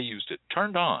the way I used it.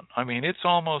 Turned on. I mean, it's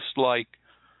almost like,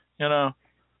 a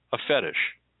fetish.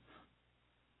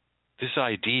 This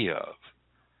idea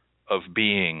of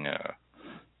being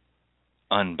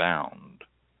unbound,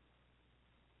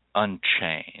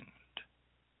 unchained,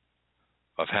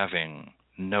 of having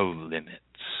no limits,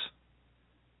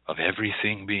 of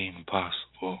everything being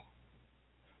possible.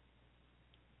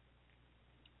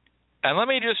 And let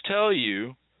me just tell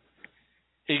you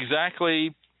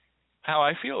exactly how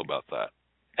I feel about that.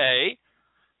 A,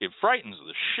 it frightens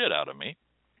the shit out of me,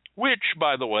 which,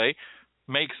 by the way,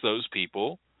 makes those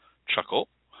people chuckle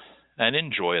and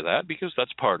enjoy that, because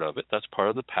that's part of it. That's part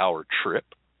of the power trip.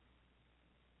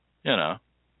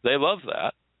 They love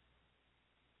that.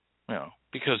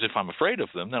 Because if I'm afraid of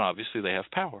them, then obviously they have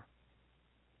power.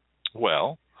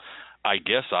 Well, I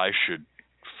guess I should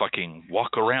fucking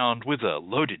walk around with a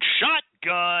loaded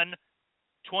shotgun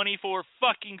 24-7,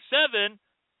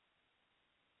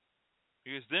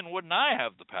 because then wouldn't I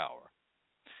have the power?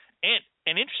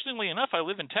 And interestingly enough, I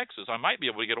live in Texas. I might be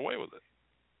able to get away with it.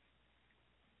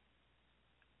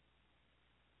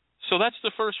 So that's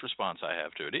the first response I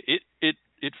have to it.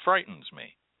 It frightens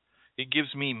me. It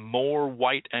gives me more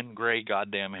white and gray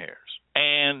goddamn hairs.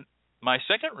 And my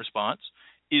second response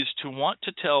is to want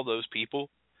to tell those people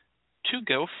to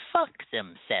go fuck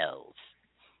themselves.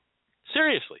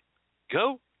 Seriously,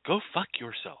 go fuck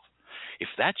yourself. If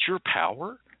that's your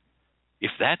power,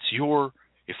 if that's your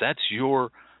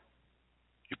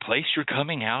place you're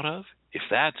coming out of, if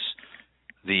that's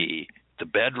the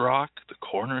bedrock, the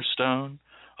cornerstone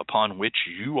upon which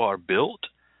you are built,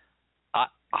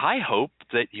 I hope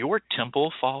that your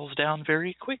temple falls down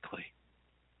very quickly.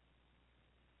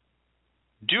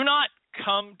 Do not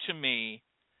come to me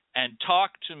and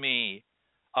talk to me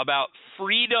about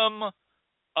freedom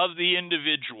of the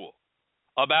individual,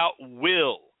 about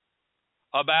will,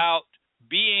 about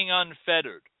being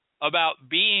unfettered, about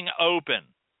being open,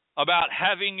 about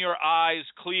having your eyes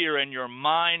clear and your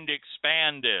mind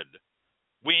expanded,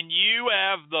 when you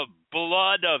have the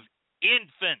blood of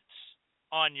infants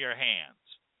on your hands.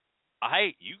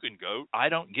 You can go. I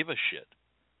don't give a shit.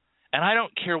 And I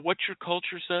don't care what your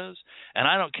culture says, and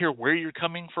I don't care where you're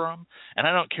coming from, and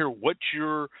I don't care what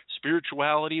your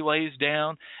spirituality lays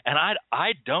down, and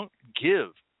I don't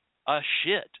give a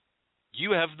shit.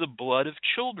 You have the blood of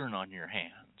children on your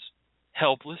hands,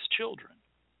 helpless children.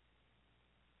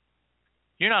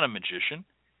 You're not a magician.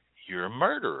 You're a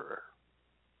murderer.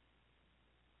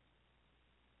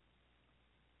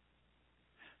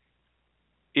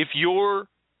 If your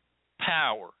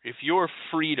power, if your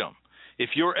freedom,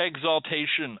 if your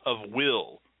exaltation of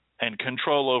will and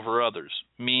control over others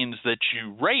means that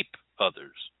you rape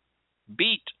others,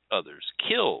 beat others,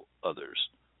 kill others,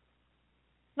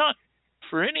 not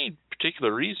for any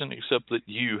particular reason except that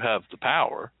you have the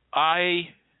power, I,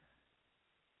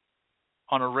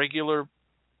 on a regular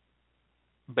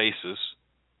basis,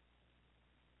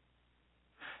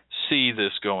 see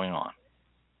this going on.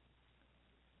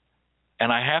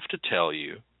 And I have to tell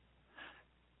you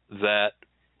that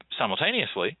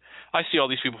simultaneously, I see all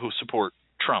these people who support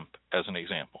Trump as an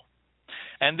example.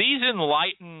 And these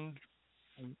enlightened,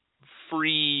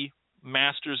 free,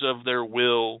 masters of their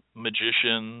will,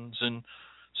 magicians and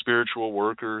spiritual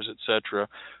workers, etc.,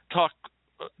 talk,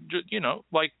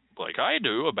 like like I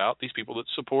do, about these people that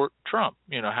support Trump.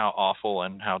 You know, how awful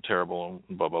and how terrible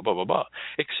and blah, blah, blah, blah, blah.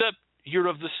 Except you're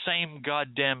of the same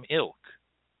goddamn ilk.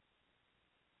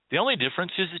 The only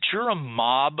difference is that you're a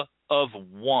mob of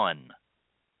one.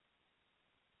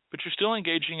 But you're still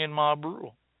engaging in mob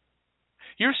rule.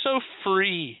 You're so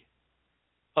free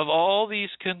of all these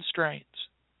constraints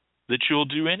that you'll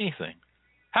do anything.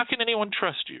 How can anyone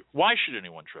trust you? Why should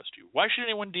anyone trust you? Why should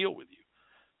anyone deal with you?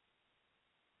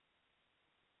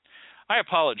 I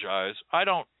apologize. I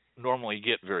don't normally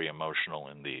get very emotional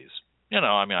in these. You know,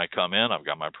 I mean, I come in, I've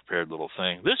got my prepared little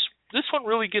thing. This one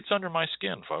really gets under my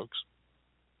skin, folks.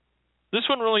 This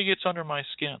one really gets under my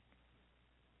skin.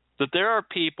 That there are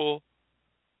people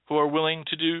who are willing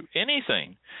to do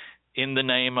anything in the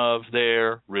name of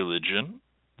their religion,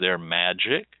 their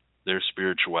magic, their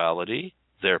spirituality,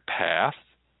 their path,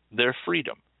 their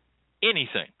freedom.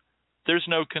 Anything. There's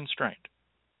no constraint.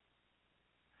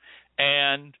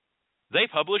 And they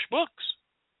publish books,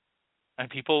 and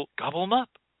people gobble them up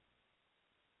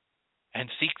and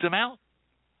seek them out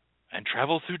and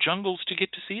travel through jungles to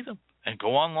get to see them and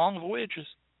go on long voyages.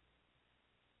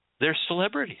 They're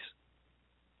celebrities.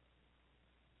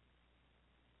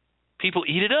 People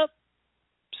eat it up,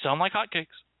 sound like hotcakes.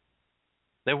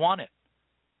 They want it.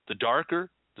 The darker,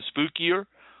 the spookier,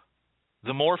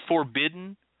 the more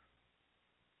forbidden.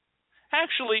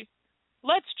 Actually,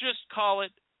 let's just call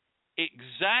it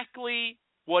exactly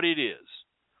what it is.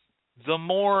 The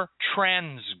more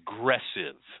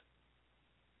transgressive.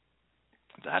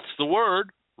 That's the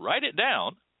word. Write it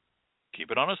down.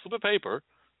 Keep it on a slip of paper.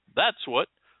 That's what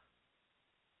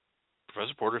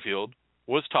Professor Porterfield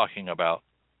was talking about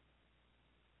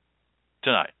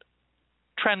tonight.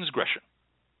 Transgression.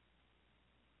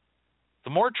 The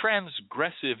more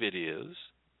transgressive it is,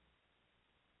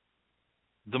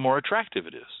 the more attractive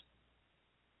it is.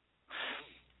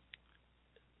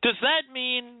 Does that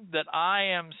mean that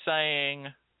I am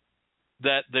saying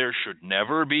that there should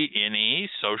never be any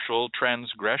social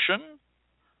transgression?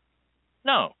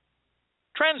 No.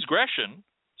 Transgression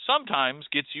sometimes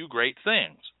gets you great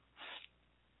things.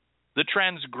 The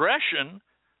transgression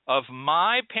of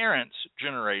my parents'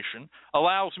 generation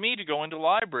allows me to go into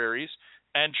libraries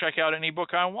and check out any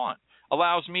book I want,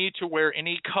 allows me to wear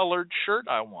any colored shirt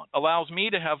I want, allows me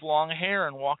to have long hair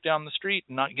and walk down the street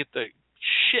and not get the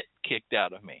shit kicked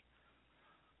out of me,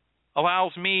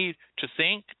 allows me to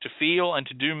think, to feel, and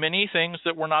to do many things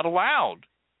that were not allowed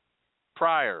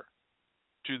prior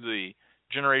to the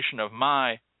generation of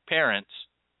my parents'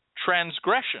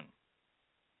 transgression.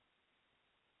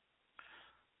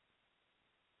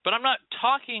 But I'm not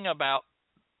talking about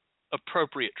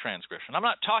appropriate transgression. I'm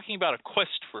not talking about a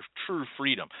quest for true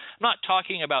freedom. I'm not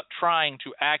talking about trying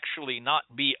to actually not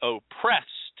be oppressed.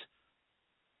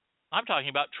 I'm talking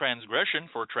about transgression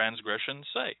for transgression's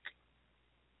sake.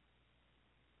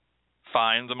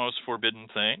 Find the most forbidden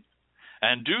thing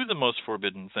and do the most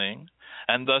forbidden thing,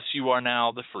 and thus you are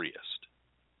now the freest.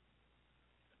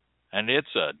 And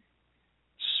it's a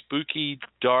spooky,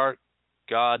 dark,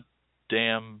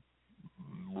 goddamn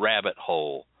rabbit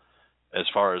hole as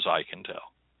far as I can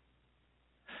tell.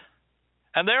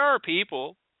 And there are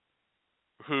people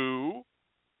who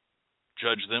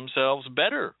judge themselves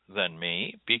better than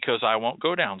me because I won't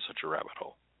go down such a rabbit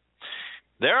hole.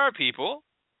 There are people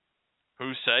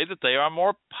who say that they are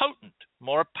more potent,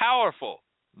 more powerful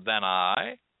than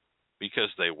I because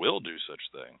they will do such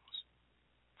things.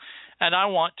 And I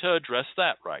want to address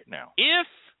that right now. If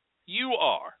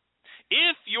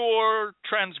your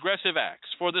transgressive acts,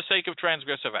 for the sake of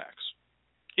transgressive acts,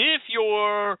 if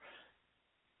you're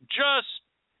just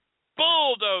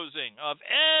bulldozing of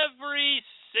every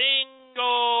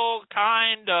single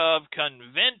kind of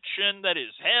convention that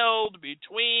is held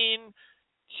between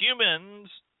humans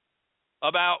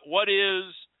about what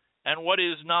is and what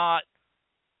is not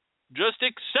just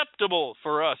acceptable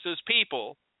for us as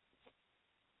people,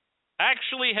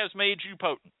 actually has made you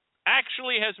potent,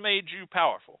 actually has made you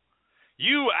powerful.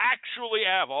 You actually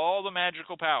have all the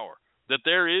magical power that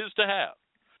there is to have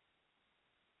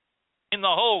in the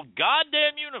whole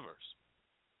goddamn universe.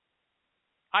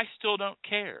 I still don't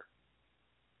care.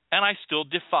 And I still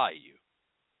defy you.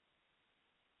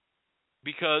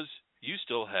 Because you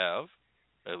still have,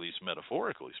 at least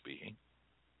metaphorically speaking,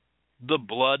 the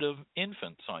blood of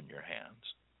infants on your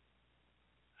hands.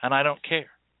 And I don't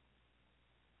care.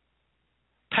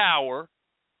 Power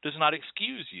does not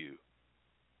excuse you.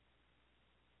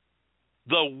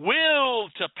 The will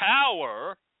to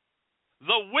power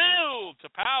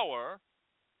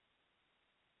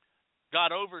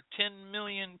got over 10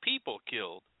 million people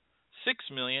killed, 6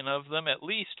 million of them at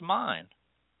least mine.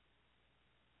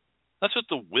 That's what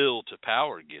the will to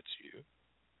power gets you.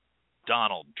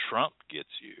 Donald Trump gets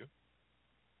you.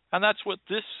 And that's what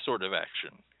this sort of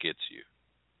action gets you.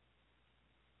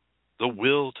 The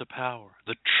will to power.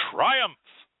 The triumph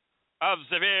of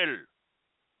the will.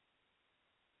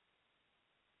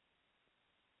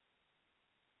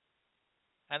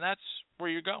 And that's where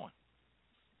you're going.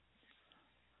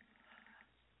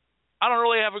 I don't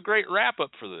really have a great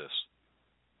wrap-up for this.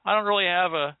 I don't really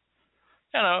have a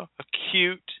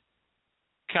cute,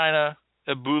 kind of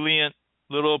ebullient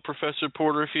little Professor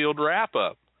Porterfield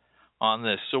wrap-up on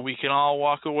this so we can all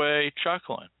walk away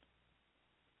chuckling.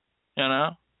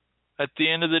 At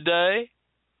the end of the day,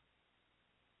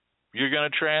 you're going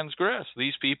to transgress.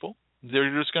 These people,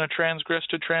 they're just going to transgress,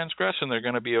 and they're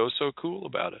going to be oh so cool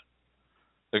about it.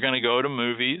 They're going to go to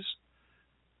movies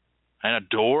and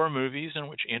adore movies in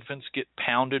which infants get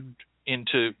pounded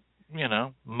into,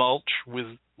 mulch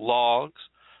with logs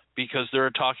because there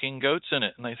are talking goats in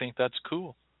it, and they think that's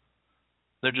cool.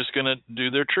 They're just going to do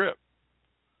their trip.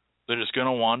 They're just going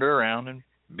to wander around and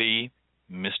be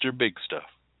Mr. Big Stuff.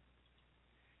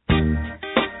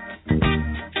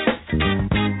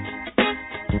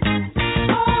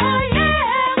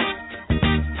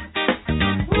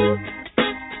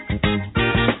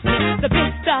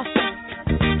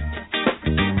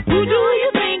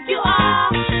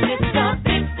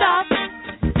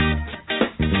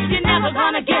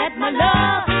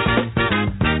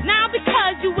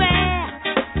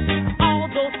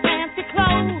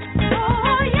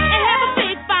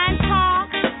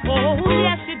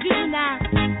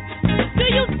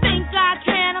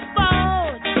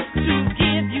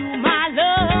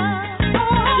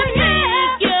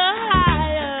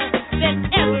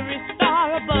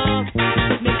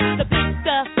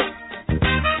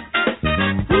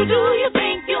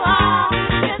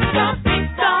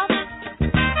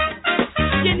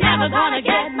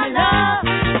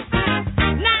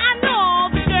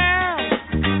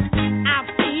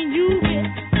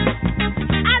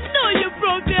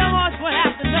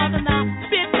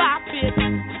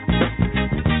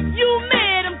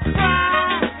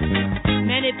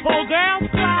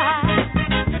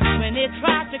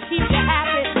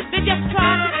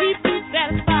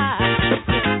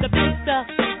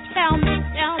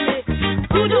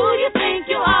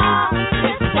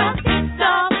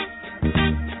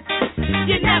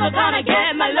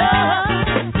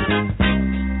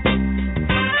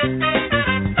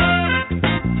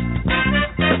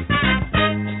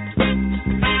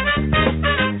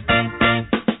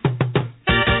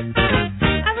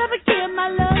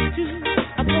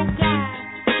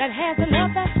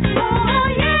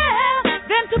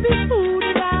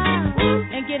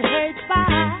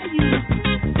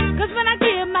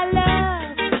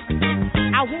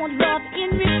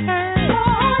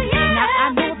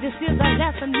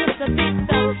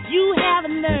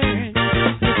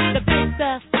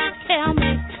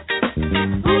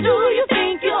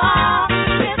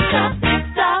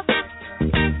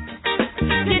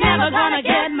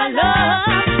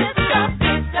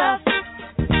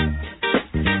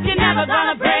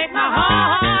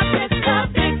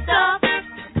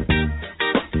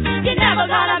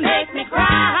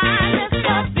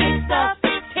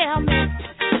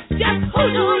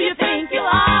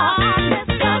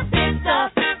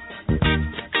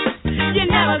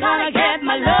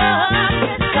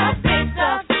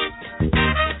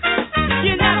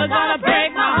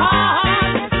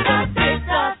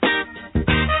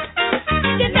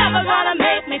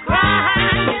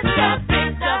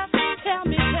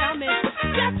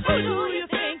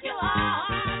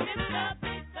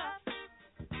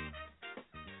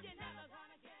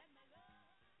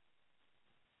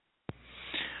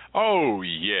 Oh,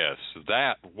 yes,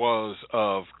 that was,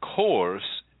 of course,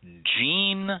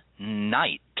 Gene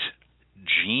Knight.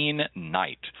 Gene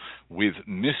Knight with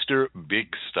Mr. Big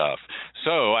Stuff.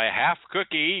 So a half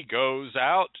cookie goes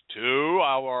out to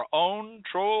our own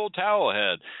Troll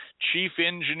Towelhead, chief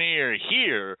engineer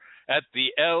here at the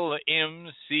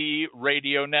LMC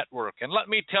Radio Network. And let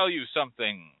me tell you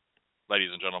something, ladies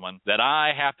and gentlemen, that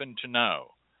I happen to know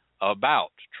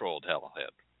about Troll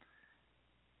Towelhead.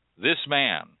 This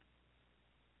man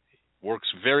works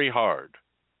very hard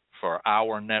for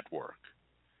our network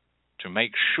to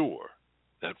make sure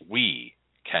that we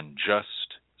can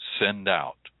just send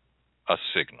out a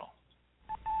signal.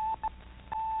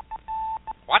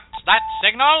 What's that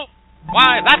signal?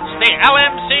 Why, that's the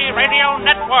LMC Radio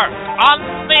Network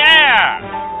on the air.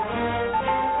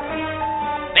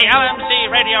 The LMC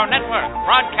Radio Network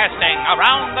broadcasting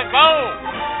around the globe,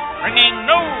 bringing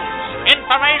news,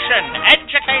 information,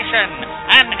 education,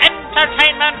 and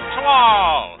entertainment to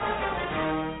all.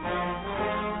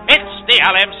 It's the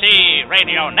LMC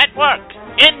Radio Network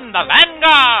in the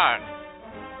Vanguard.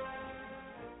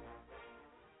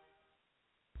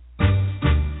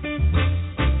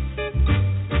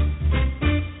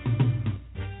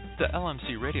 The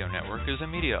LMC Radio Network is a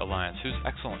media alliance whose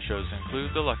excellent shows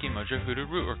include The Lucky Mojo Hoodoo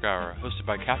Rootwork Hour, hosted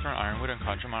by Catherine Ironwood and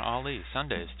Conjurman Ali,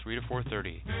 Sundays 3 to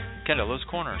 4:30. Candelo's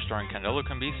Corner, starring Candelo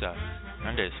Cambisa,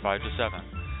 Mondays 5 to 7.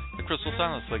 The Crystal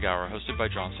Silence League Hour, hosted by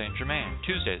John St. Germain,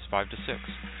 Tuesdays 5 to 6.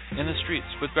 In the Streets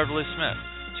with Beverly Smith,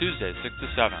 Tuesdays 6 to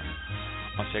 7.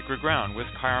 On Sacred Ground with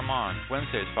Kai Armand,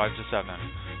 Wednesdays 5 to 7.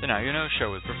 The Now You Know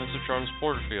Show with Professor Charles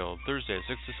Porterfield, Thursdays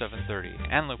 6 to 7:30.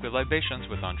 And Liquid Libations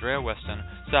with Andrea Weston,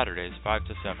 Saturdays 5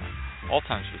 to 7. All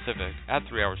times Pacific, at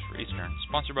 3 hours for Eastern.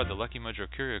 Sponsored by the Lucky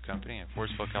Mojo Curio Company in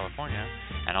Forestville, California,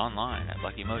 and online at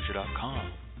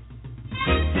luckymojo.com.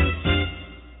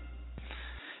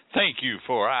 Thank you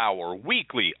for our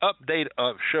weekly update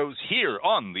of shows here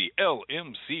on the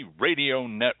LMC Radio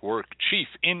Network. Chief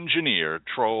Engineer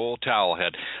Troll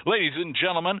Towelhead. Ladies and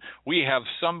gentlemen, we have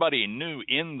somebody new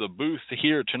in the booth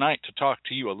here tonight to talk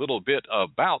to you a little bit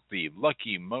about the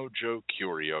Lucky Mojo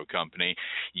Curio Company.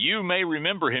 You may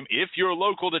remember him, if you're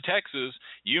local to Texas,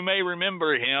 you may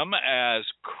remember him as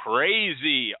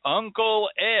Crazy Uncle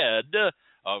Ed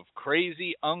of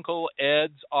Crazy Uncle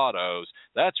Ed's Autos.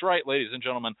 That's right, ladies and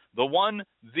gentlemen, the one,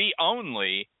 the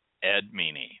only Ed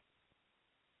Meany.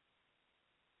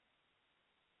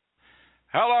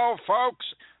 Hello, folks.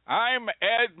 I'm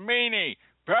Ed Meany,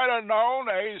 better known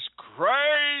as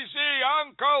Crazy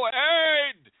Uncle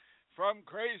Ed from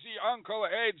Crazy Uncle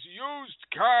Ed's Used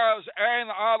Cars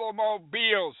and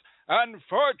Automobiles.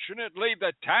 Unfortunately,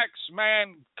 the tax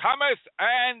man cometh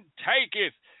and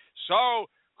taketh. So,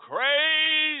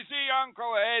 Crazy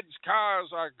Uncle Ed's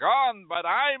cars are gone, but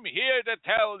I'm here to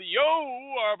tell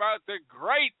you about the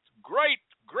great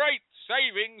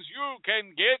savings you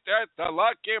can get at the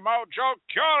Lucky Mojo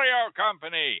Curio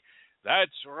Company.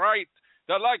 That's right,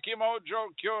 the Lucky Mojo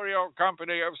Curio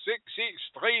Company of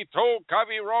 6632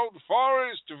 Covey Road,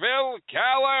 Forestville,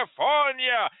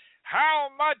 California. How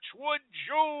much would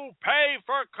you pay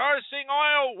for cursing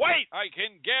oil? Wait, I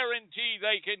can guarantee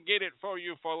they can get it for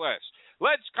you for less.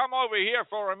 Let's come over here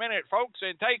for a minute, folks,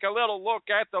 and take a little look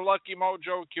at the Lucky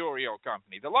Mojo Curio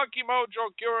Company. The Lucky Mojo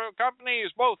Curio Company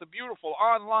is both a beautiful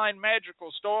online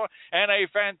magical store and a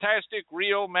fantastic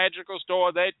real magical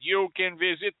store that you can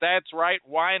visit. That's right.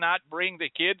 Why not bring the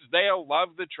kids? They'll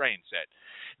love the train set.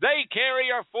 They carry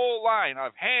a full line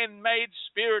of handmade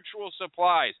spiritual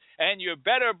supplies, and you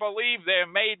better believe they're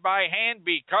made by hand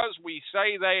because we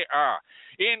say they are,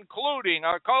 including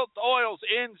occult oils,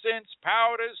 incense,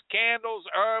 powders, candles,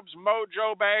 herbs,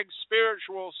 mojo bags,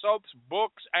 spiritual soaps,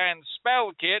 books, and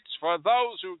spell kits for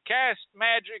those who cast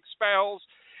magic spells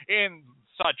in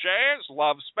such as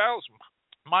love spells,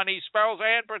 money spells,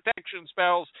 and protection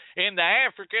spells in the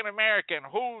African-American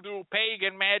hoodoo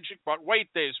pagan magic. But wait,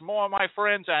 there's more, my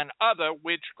friends, and other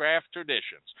witchcraft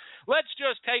traditions. Let's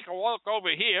just take a look over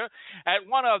here at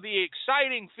one of the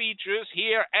exciting features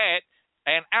here at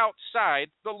and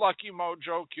outside the Lucky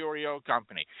Mojo Curio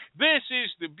Company. This is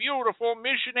the beautiful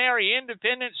Missionary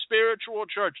Independent Spiritual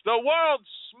Church, the world's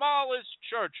smallest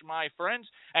church, my friends,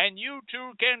 and you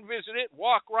too can visit it,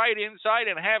 walk right inside,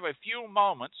 and have a few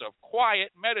moments of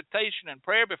quiet meditation and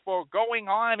prayer before going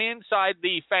on inside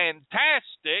the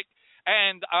fantastic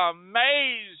and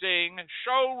amazing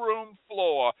showroom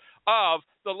floor of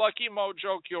the Lucky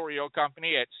Mojo Curio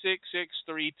Company at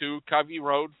 6632 Covey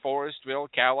Road, Forestville,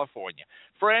 California.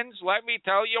 Friends, let me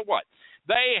tell you what.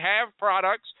 They have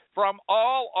products from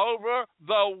all over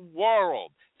the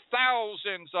world.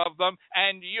 Thousands of them,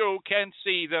 and you can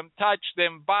see them, touch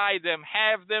them, buy them,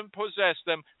 have them, possess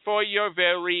them for your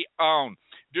very own.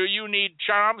 Do you need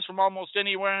charms from almost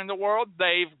anywhere in the world?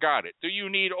 They've got it. Do you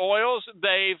need oils?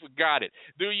 They've got it.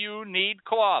 Do you need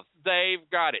cloth? They've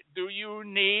got it. Do you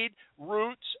need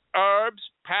roots, herbs,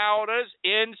 powders,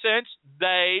 incense?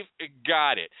 They've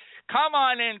got it. Come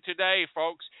on in today,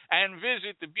 folks, and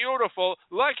visit the beautiful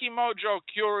Lucky Mojo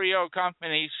Curio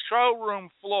Company's showroom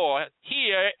floor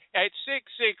here at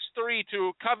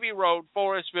 6632 Covey Road,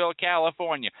 Forestville,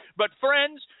 California. But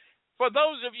friends, for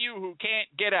those of you who can't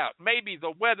get out, maybe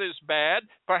the weather's bad,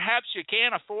 perhaps you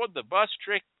can't afford the bus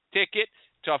ticket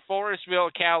to Forestville,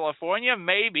 California,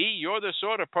 maybe you're the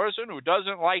sort of person who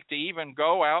doesn't like to even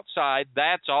go outside.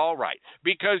 That's all right,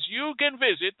 because you can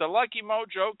visit the Lucky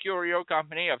Mojo Curio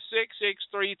Company of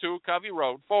 6632 Covey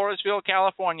Road, Forestville,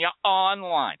 California,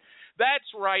 online.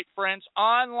 That's right, friends,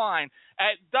 online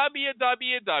at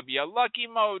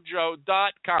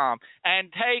www.luckymojo.com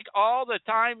and take all the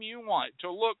time you want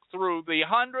to look through the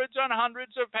hundreds and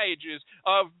hundreds of pages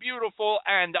of beautiful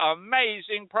and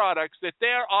amazing products that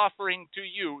they're offering to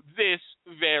you this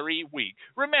very week.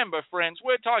 Remember, friends,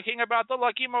 we're talking about the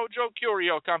Lucky Mojo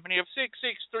Curio Company of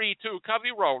 6632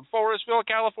 Covey Road, Forestville,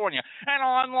 California, and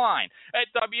online at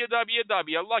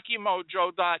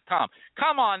www.luckymojo.com.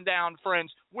 Come on down,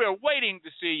 friends. We're waiting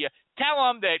to see you. Tell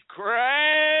them that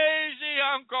Crazy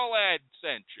Uncle Ed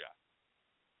sent you.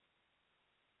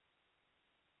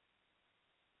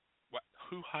 What?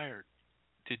 Who hired?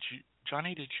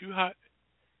 Johnny? Did you hire?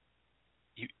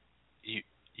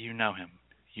 You know him.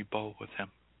 You bowl with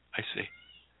him. I see.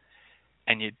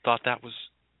 And you thought that was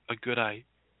a good idea.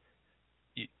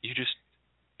 You just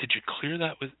did you clear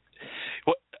that with?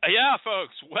 Well, yeah,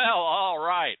 folks. Well, all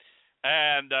right.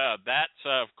 And that's,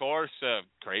 of course,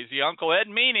 Crazy Uncle Ed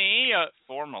Meany,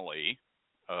 formerly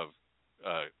of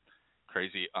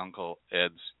Crazy Uncle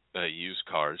Ed's used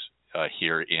cars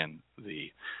here in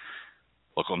the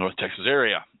local North Texas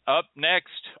area. Up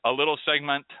next, a little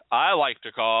segment I like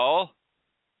to call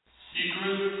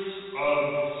Secrets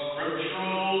of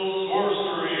Scriptural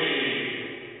Sorcery.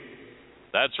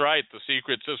 That's right, the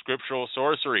secrets of scriptural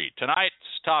sorcery.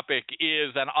 Tonight's topic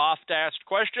is an oft-asked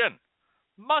question.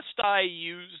 Must I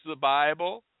use the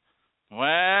Bible?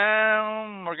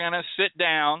 Well, we're going to sit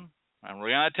down and we're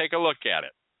going to take a look at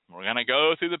it. We're going to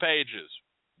go through the pages,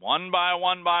 one by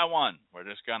one by one. We're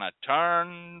just going to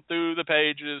turn through the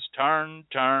pages, turn.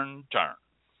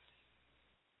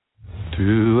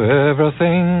 To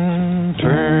everything,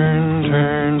 turn.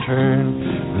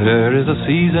 There is a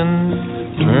season,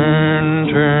 turn,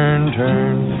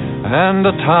 and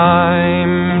a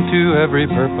time to every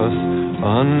purpose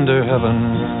under heaven.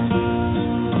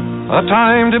 A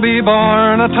time to be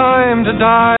born, a time to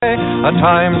die, a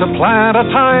time to plant, a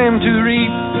time to reap,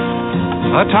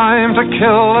 a time to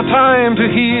kill, a time to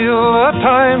heal, a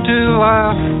time to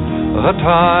laugh, a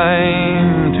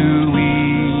time to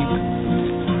weep.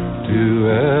 To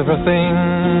everything,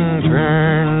 turn.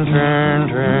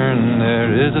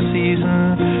 There is a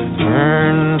season,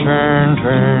 turn,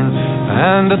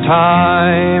 and a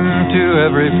time to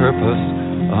every purpose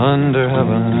under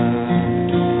heaven.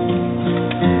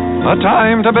 A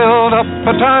time to build up,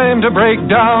 a time to break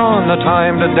down, a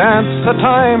time to dance, a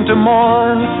time to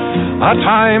mourn, a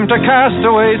time to cast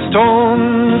away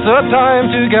stones, a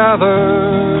time to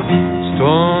gather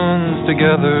stones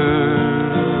together.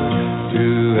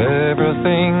 To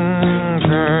everything,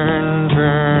 turn.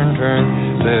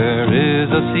 There is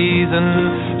a season,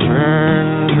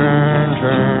 turn,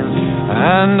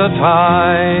 and a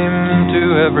time to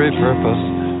every purpose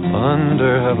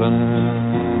under heaven.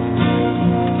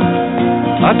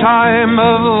 A time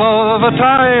of love, a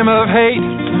time of hate,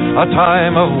 a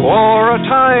time of war, a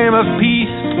time of peace,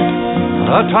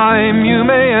 a time you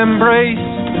may embrace,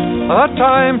 a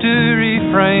time to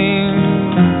refrain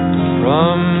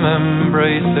from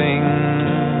embracing.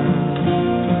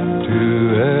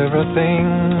 To everything,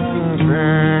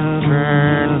 turn.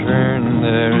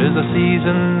 There is a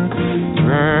season,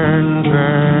 turn,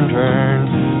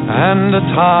 and a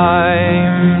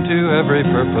time to every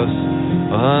purpose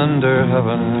under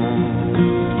heaven.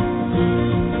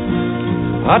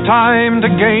 A time to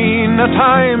gain, a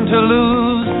time to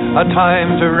lose, a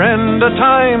time to rend, a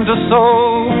time to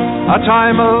sow, a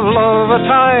time of love, a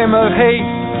time of hate,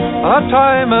 a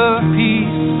time of peace.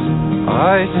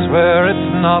 I swear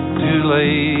it's not too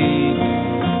late.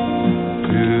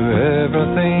 To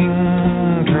everything,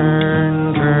 turn.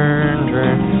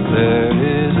 There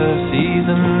is a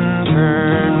season,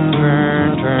 turn,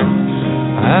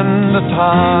 and a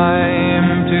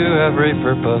time to every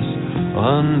purpose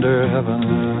under heaven.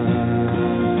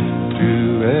 To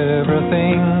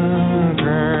everything,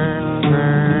 turn.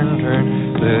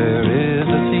 There is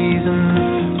a season,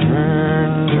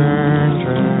 turn,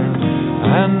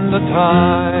 and a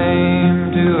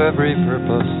time to every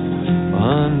purpose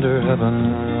under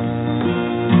heaven.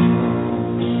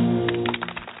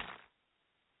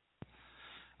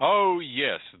 Oh,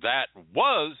 yes, that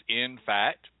was, in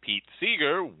fact, Pete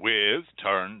Seeger with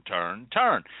Turn.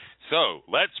 So,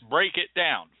 let's break it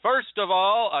down. First of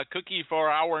all, a cookie for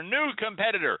our new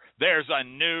competitor. There's a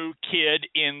new kid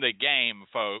in the game,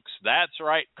 folks. That's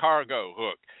right, Cargo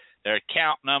Hook. They're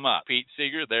counting them up. Pete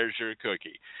Seeger, there's your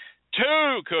cookie.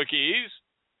 2 cookies.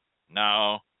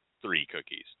 No, 3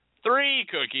 cookies. 3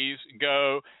 cookies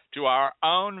go to our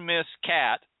own Miss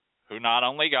Cat, who not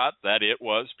only got that it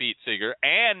was Pete Seeger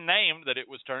and named that it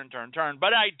was Turn,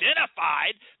 but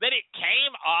identified that it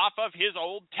came off of his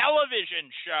old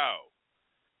television show.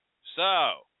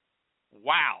 So,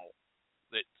 wow,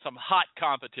 some hot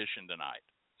competition tonight.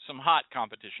 Some hot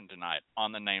competition tonight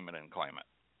on the Name It and Claim It.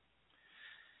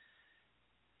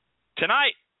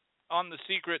 Tonight, on the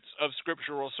Secrets of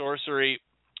Scriptural Sorcery,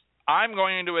 I'm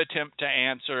going to attempt to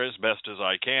answer as best as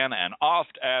I can an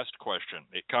oft-asked question.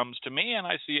 It comes to me, and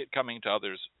I see it coming to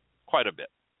others quite a bit.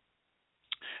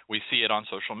 We see it on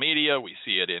social media. We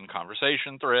see it in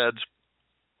conversation threads.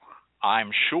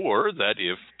 I'm sure that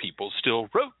if people still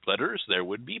wrote letters, there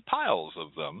would be piles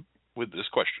of them with this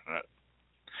question in it.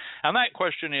 And that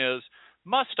question is,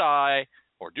 must I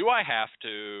or do I have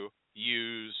to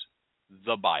use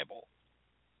the Bible?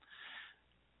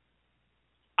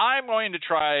 I'm going to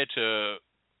try to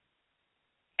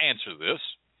answer this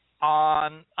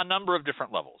on a number of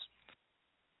different levels.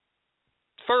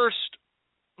 First,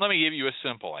 let me give you a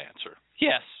simple answer.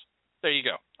 Yes, there you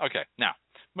go. Okay, now,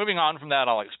 moving on from that,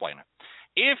 I'll explain it.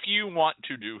 If you want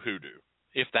to do hoodoo,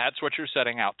 if that's what you're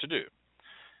setting out to do,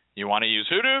 you want to use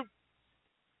hoodoo,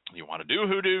 you want to do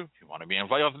hoodoo, you want to be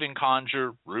involved in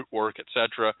conjure, root work,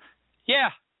 etc.,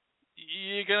 yeah,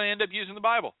 you're going to end up using the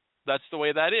Bible. That's the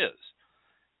way that is.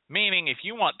 Meaning, if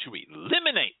you want to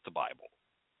eliminate the Bible,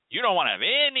 you don't want to have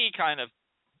any kind of,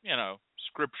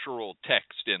 scriptural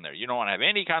text in there. You don't want to have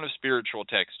any kind of spiritual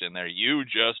text in there. You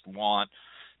just want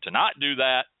to not do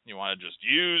that. You want to just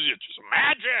use it, just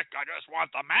magic. I just want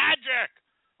the magic.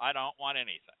 I don't want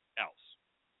anything else.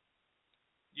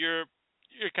 You're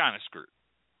kind of screwed.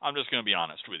 I'm just going to be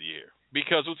honest with you here.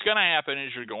 Because what's going to happen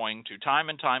is you're going to time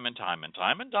again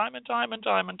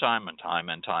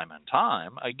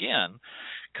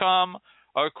come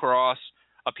across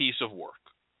a piece of work.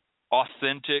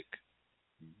 Authentic,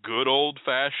 good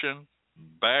old-fashioned,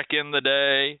 back in the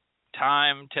day,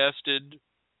 time-tested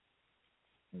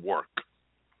work.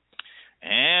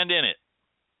 And in it,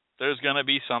 there's going to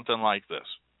be something like this.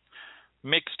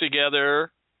 Mixed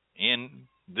together in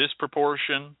this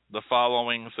proportion, the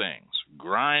following things.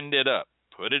 Grind it up.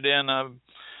 Put it in a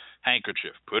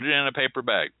handkerchief. Put it in a paper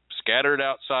bag. Scatter it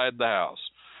outside the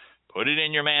house. Put it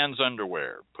in your man's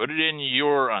underwear. Put it in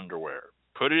your underwear.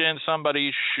 Put it in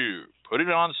somebody's shoe. Put it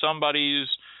on somebody's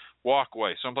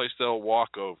walkway, someplace they'll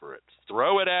walk over it.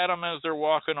 Throw it at them as they're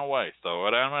walking away. Throw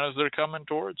it at them as they're coming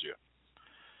towards you.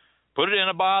 Put it in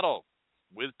a bottle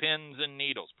with pins and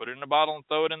needles. Put it in a bottle and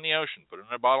throw it in the ocean. Put it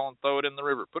in a bottle and throw it in the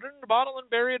river. Put it in a bottle and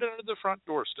bury it under the front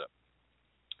doorstep.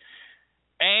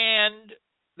 And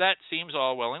that seems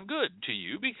all well and good to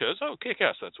you because,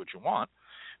 kick-ass, that's what you want.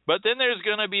 But then there's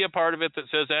going to be a part of it that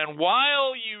says, and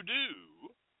while you do,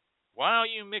 while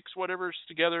you mix whatever's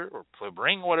together or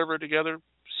bring whatever together,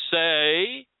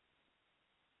 say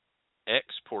X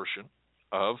portion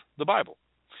of the Bible.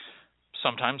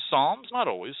 Sometimes Psalms, not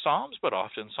always Psalms, but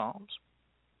often Psalms.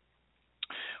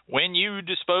 When you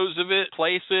dispose of it,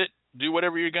 place it, do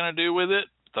whatever you're going to do with it,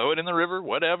 throw it in the river,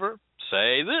 whatever,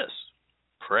 say this,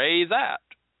 pray that.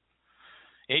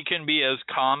 It can be as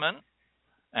common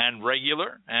and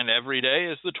regular and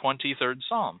everyday as the 23rd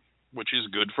Psalm, which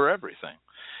is good for everything.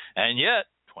 And yet,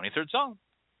 23rd Psalm.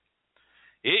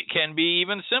 It can be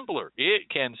even simpler. It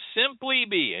can simply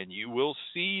be, and you will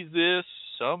see this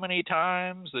so many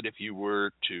times that if you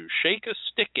were to shake a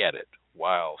stick at it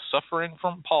while suffering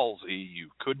from palsy, you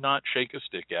could not shake a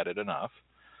stick at it enough,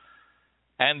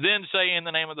 and then say in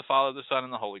the name of the Father, the Son,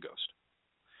 and the Holy Ghost.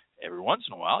 Every once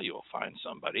in a while, you'll find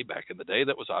somebody back in the day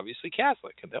that was obviously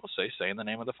Catholic, and they'll say in the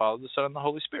name of the Father, the Son, and the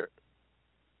Holy Spirit.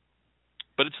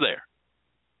 But it's there.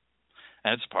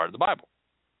 And it's part of the Bible.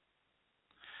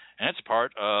 And it's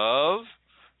part of,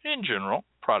 in general,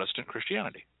 Protestant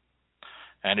Christianity.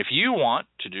 And if you want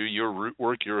to do your root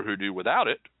work, your hoodoo without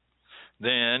it,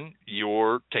 then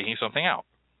you're taking something out.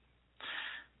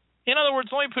 In other words,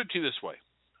 let me put it to you this way.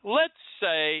 Let's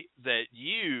say that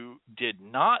you did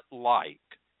not like,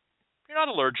 you're not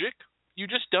allergic, you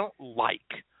just don't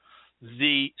like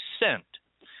the scent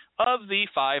of the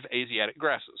 5 Asiatic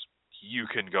grasses. You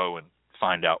can go and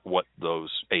find out what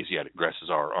those Asiatic grasses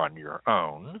are on your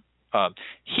own.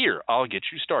 Here, I'll get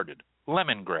you started.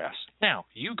 Lemongrass. Now,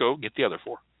 you go get the other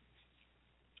 4.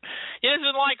 You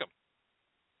didn't like them.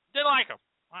 Didn't like them.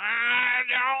 I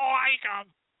don't like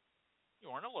them.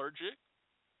 You weren't allergic.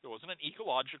 There wasn't an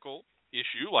ecological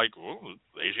issue like,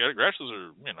 the Asiatic grasses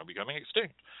are, becoming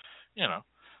extinct.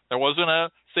 There wasn't a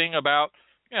thing about,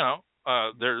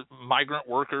 there's migrant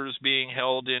workers being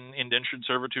held in indentured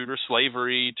servitude or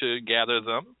slavery to gather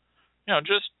them.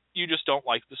 You just don't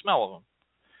like the smell of them.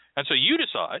 And so you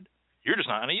decide you're just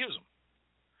not going to use them.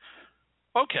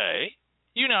 Okay,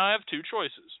 you now have 2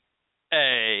 choices.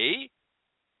 A,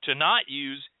 to not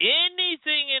use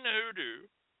anything in hoodoo,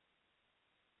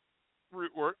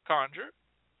 root work, conjure,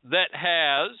 that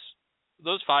has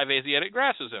those 5 Asiatic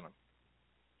grasses in them.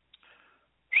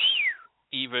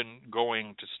 Even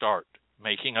going to start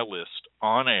making a list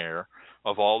on air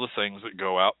of all the things that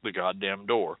go out the goddamn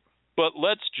door. But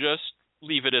let's just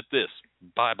leave it at this.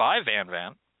 Bye-bye,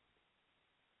 Van.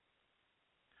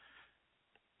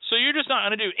 So you're just not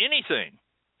going to do anything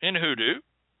in hoodoo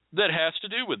that has to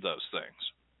do with those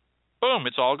things. Boom,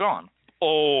 it's all gone.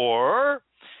 Or,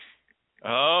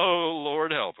 oh,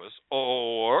 Lord help us,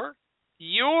 or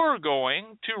you're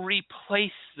going to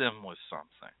replace them with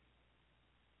something.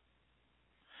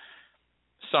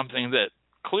 Something that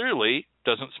clearly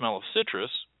doesn't smell of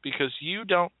citrus because you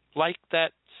don't like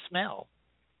that smell.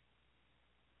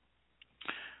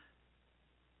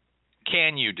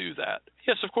 Can you do that?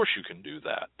 Yes, of course you can do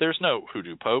that. There's no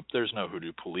hoodoo pope. There's no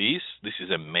hoodoo police. This is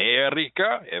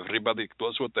America. Everybody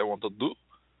does what they want to do.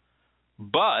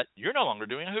 But you're no longer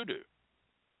doing hoodoo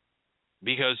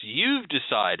because you've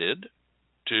decided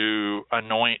to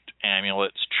anoint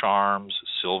amulets, charms,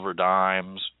 silver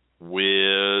dimes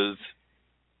with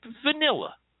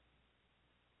vanilla,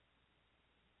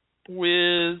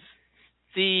 with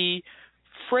the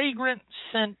fragrant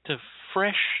scent of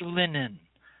fresh linen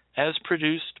as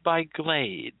produced by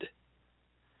Glade,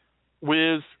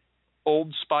 with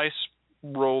Old Spice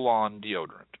roll-on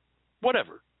deodorant.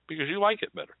 Whatever, because you like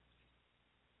it better.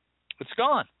 It's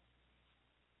gone.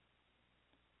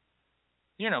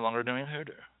 You're no longer doing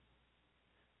hoodoo.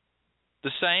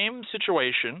 The same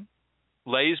situation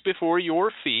lays before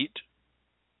your feet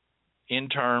in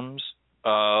terms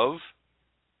of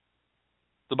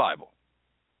the Bible.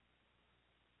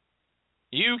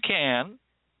 You can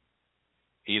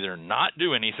either not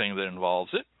do anything that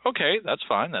involves it. Okay, that's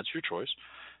fine. That's your choice.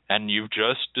 And you've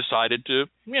just decided to,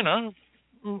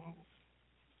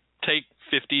 take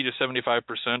 50 to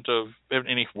 75% of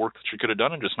any work that you could have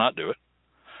done and just not do it.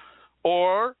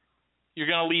 Or you're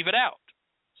going to leave it out.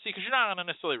 See, because you're not going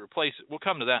to necessarily replace it. We'll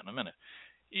come to that in a minute.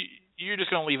 You're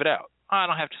just going to leave it out. I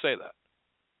don't have to say that.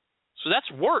 So that's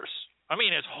worse. I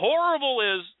mean, as horrible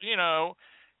as,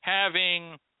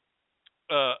 having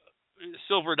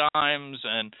silver dimes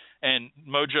and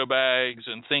mojo bags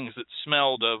and things that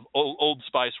smelled of Old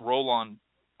Spice roll-on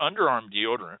underarm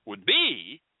deodorant would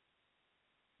be,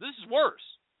 this is worse.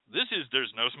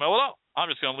 There's no smell at all. I'm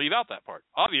just going to leave out that part.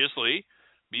 Obviously,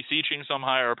 beseeching some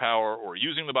higher power or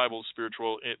using the Bible's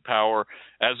spiritual power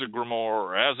as a grimoire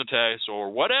or as a text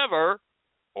or whatever,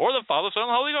 or the Father, Son, and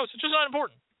the Holy Ghost. It's just not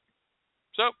important.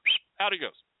 So, out it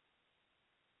goes.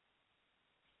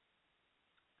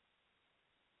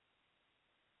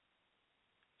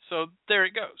 So, there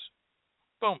it goes.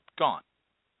 Boom, gone.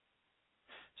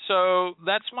 So,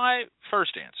 that's my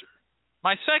first answer.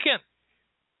 My second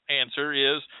answer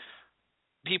is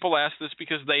people ask this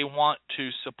because they want to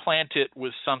supplant it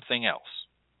with something else.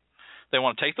 They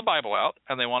want to take the Bible out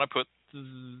and they want to put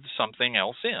something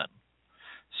else in.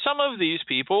 Some of these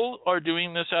people are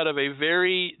doing this out of a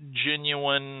very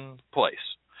genuine place,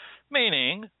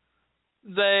 meaning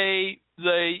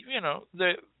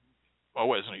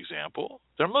as an example,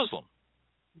 they're Muslim.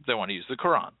 They want to use the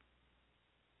Quran.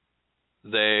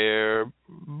 They're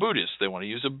Buddhist. They want to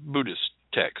use a Buddhist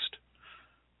text.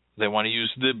 They want to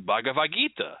use the Bhagavad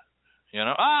Gita.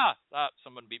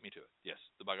 Someone beat me to it. Yes,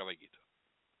 the Bhagavad Gita.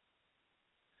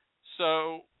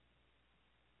 So,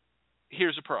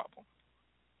 here's a problem.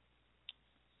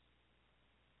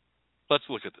 Let's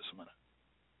look at this a minute.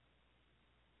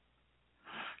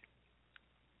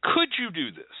 Could you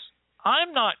do this?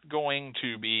 I'm not going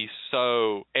to be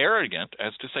so arrogant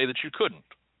as to say that you couldn't.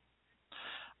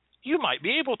 You might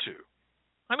be able to.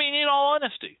 I mean, in all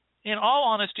honesty,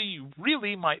 you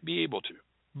really might be able to.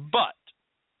 But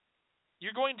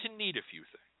you're going to need a few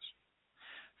things.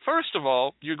 First of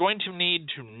all, you're going to need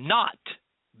to not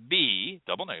be,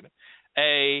 double negative,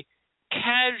 a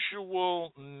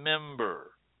casual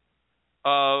member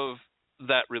of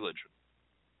that religion.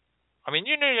 I mean,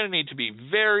 you're going to need to be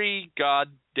very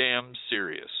goddamn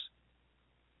serious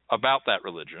about that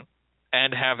religion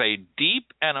and have a deep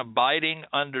and abiding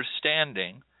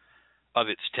understanding of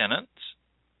its tenets,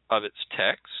 of its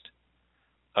text,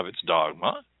 of its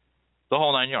dogma, the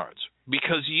whole 9 yards.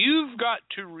 Because you've got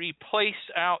to replace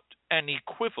out an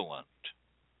equivalent,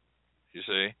 you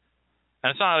see.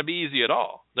 And it's not going to be easy at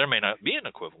all. There may not be an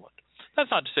equivalent.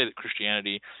 That's not to say that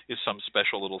Christianity is some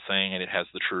special little thing and it has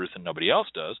the truth and nobody else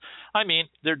does. I mean,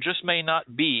 there just may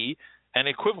not be an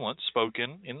equivalent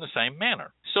spoken in the same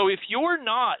manner. So if you're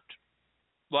not,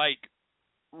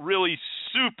 really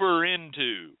super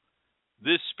into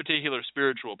this particular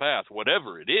spiritual path,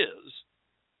 whatever it is,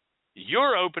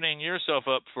 you're opening yourself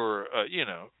up for,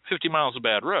 50 miles of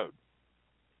bad road.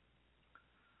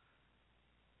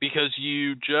 because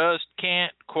you just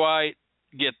can't quite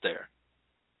get there.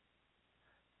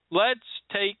 Let's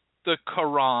take the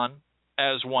Quran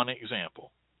as one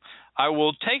example. I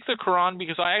will take the Quran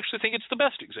because I actually think it's the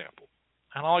best example,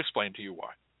 and I'll explain to you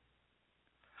why.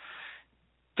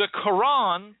 The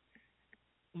Quran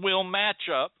will match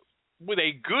up with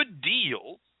a good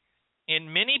deal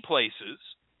in many places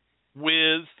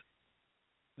with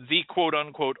the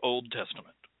quote-unquote Old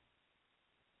Testament,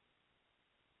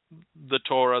 the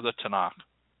Torah, the Tanakh.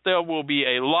 There will be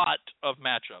a lot of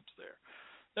matchups there.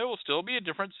 There will still be a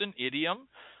difference in idiom,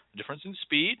 a difference in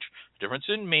speech, a difference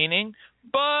in meaning,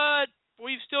 but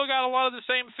we've still got a lot of the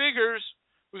same figures.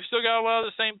 We've still got a lot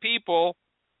of the same people.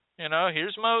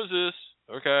 Here's Moses,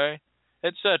 okay,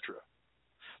 etc.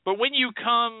 But when you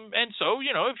come, and so,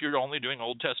 if you're only doing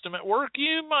Old Testament work,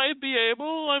 you might be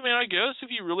able, I guess if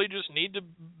you really just need to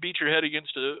beat your head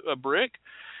against a brick,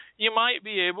 you might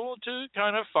be able to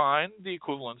kind of find the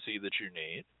equivalency that you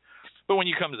need. But when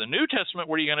you come to the New Testament,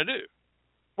 what are you going to do?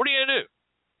 What are you going to do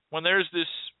when there's this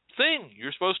thing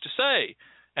you're supposed to say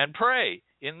and pray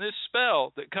in this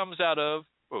spell that comes out of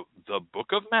the book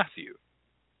of Matthew?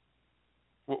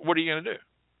 What are you going to do?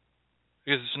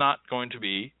 Because it's not going to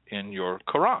be in your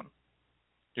Quran.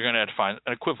 You're going to have to find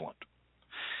an equivalent.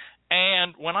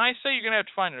 And when I say you're going to have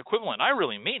to find an equivalent, I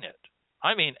really mean it.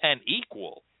 I mean an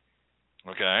equal.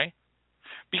 Okay?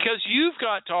 Because you've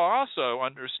got to also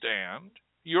understand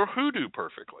your hoodoo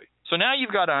perfectly. So now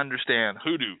you've got to understand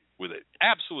hoodoo with an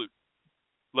absolute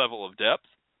level of depth,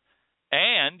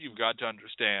 and you've got to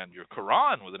understand your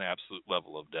Quran with an absolute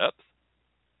level of depth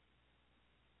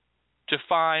to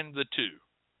find the two.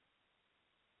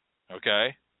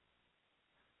 Okay?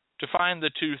 To find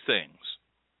the two things.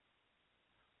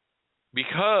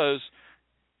 Because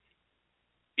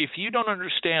if you don't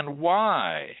understand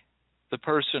why the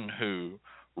person who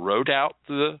wrote out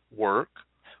the work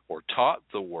or taught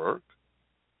the work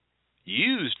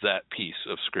used that piece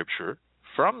of scripture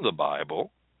from the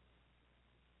Bible,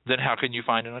 then how can you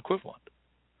find an equivalent?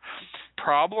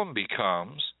 Problem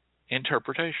becomes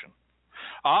interpretation.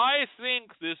 I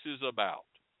think this is about,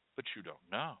 but you don't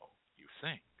know. You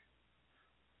think.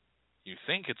 You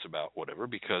think it's about whatever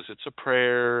because it's a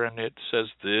prayer and it says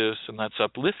this and that's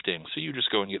uplifting. So you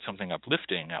just go and get something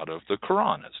uplifting out of the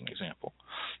Quran as an example.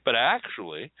 But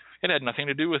actually, it had nothing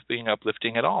to do with being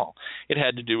uplifting at all. It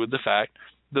had to do with the fact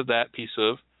that that piece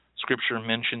of scripture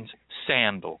mentions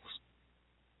sandals.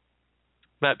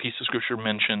 That piece of scripture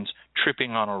mentions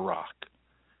tripping on a rock.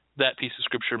 That piece of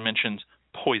scripture mentions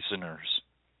poisoners.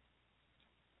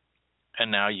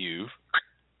 And now you've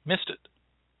missed it.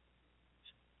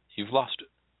 You've lost it.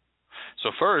 So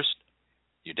first,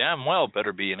 you damn well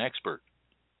better be an expert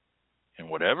in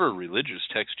whatever religious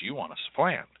text you want to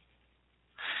supplant.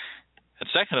 And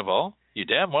second of all, you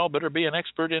damn well better be an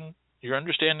expert in your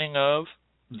understanding of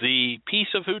the piece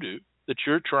of hoodoo that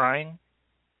you're trying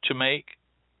to make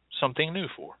something new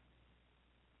for.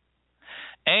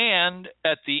 And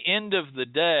at the end of the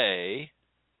day,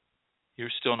 you're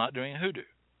still not doing hoodoo.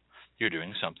 You're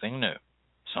doing something new,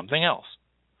 something else.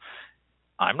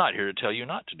 I'm not here to tell you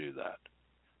not to do that.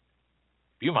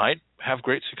 You might have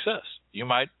great success. You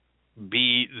might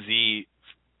be the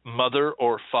mother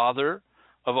or father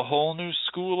of a whole new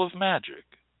school of magic.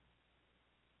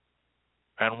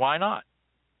 And why not?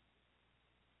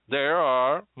 There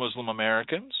are Muslim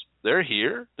Americans. They're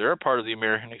here. They're a part of the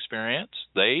American experience.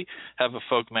 They have a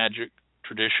folk magic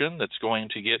tradition that's going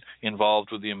to get involved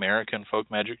with the American folk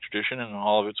magic tradition in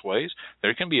all of its ways.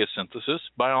 There can be a synthesis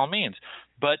by all means.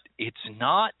 But it's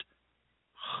not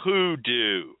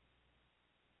hoodoo.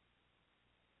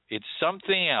 It's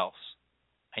something else.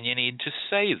 And you need to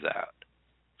say that.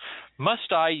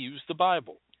 Must I use the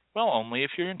Bible? Well, only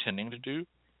if you're intending to do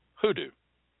hoodoo.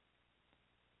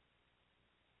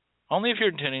 Only if you're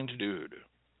intending to do hoodoo.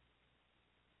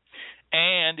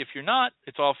 And if you're not,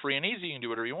 it's all free and easy. You can do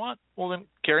whatever you want. Well, then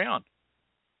carry on.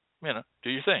 Do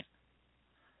your thing.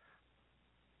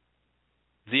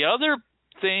 The other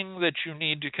thing that you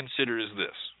need to consider is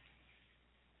this.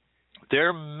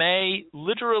 There may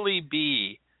literally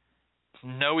be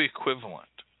no equivalent.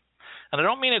 And I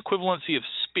don't mean equivalency of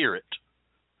spirit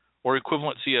or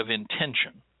equivalency of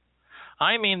intention.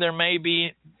 I mean there may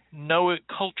be no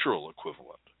cultural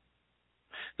equivalent.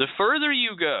 The further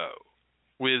you go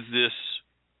with this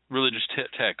religious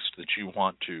text that you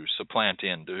want to supplant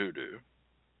into hoodoo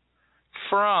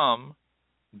from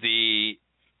the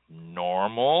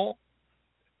normal,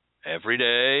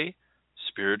 everyday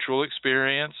spiritual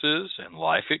experiences and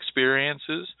life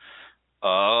experiences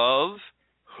of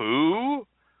who?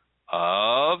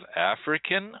 Of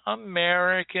African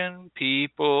American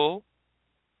people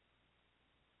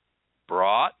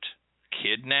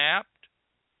kidnapped,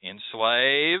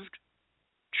 enslaved,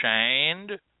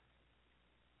 chained,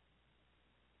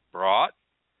 brought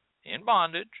in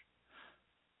bondage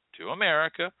to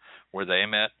America, where they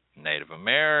met Native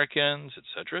Americans,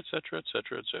 etc., etc.,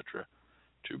 etc., etc.,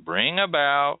 to bring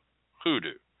about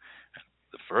hoodoo.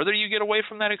 The further you get away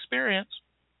from that experience,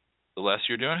 the less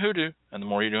you're doing hoodoo, and the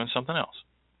more you're doing something else.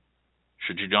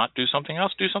 Should you not do something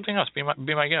else? Do something else. Be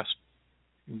my guest.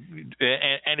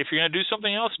 And if you're going to do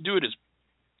something else,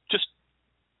 just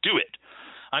do it.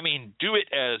 I mean, do it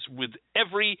as with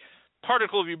every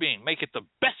particle of your being. Make it the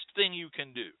best thing you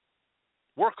can do.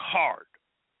 Work hard,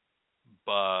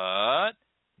 but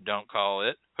don't call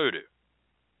it hoodoo.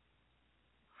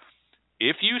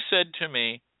 If you said to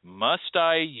me, must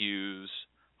I use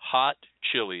hot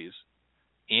chilies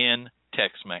in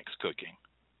Tex-Mex cooking?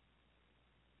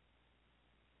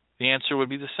 The answer would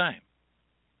be the same.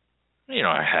 You know,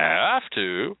 I have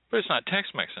to, but it's not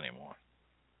Tex-Mex anymore.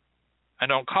 I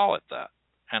don't call it that.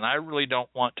 And I really don't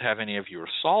want to have any of your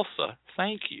salsa,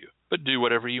 thank you, but do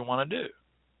whatever you want to do.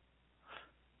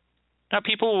 Now,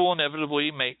 people will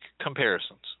inevitably make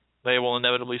comparisons. They will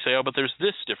inevitably say, oh, but there's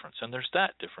this difference, and there's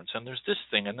that difference, and there's this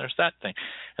thing, and there's that thing.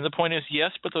 And the point is,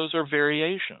 yes, but those are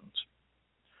variations.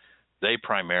 They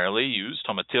primarily use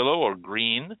tomatillo or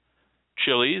green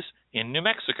chilies in New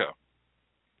Mexico.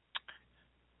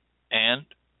 And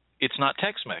it's not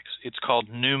Tex-Mex. It's called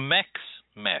New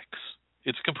Mex-Mex.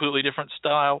 It's a completely different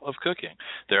style of cooking.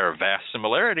 There are vast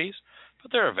similarities,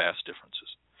 but there are vast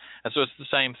differences. And so it's the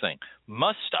same thing.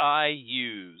 Must I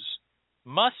use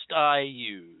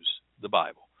the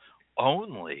Bible?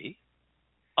 Only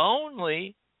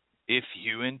if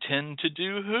you intend to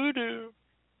do hoodoo.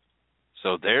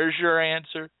 So there's your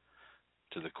answer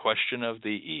to the question of the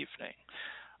evening.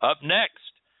 Up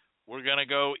next, we're going to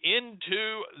go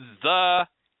into the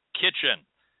kitchen,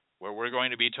 where we're going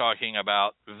to be talking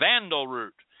about Vandal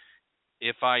root.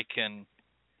 If I can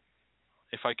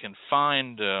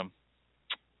find,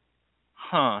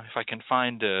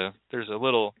 there's a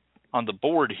little on the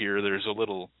board here. There's a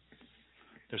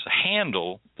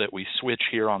handle that we switch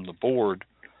here on the board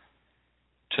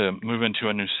to move into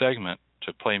a new segment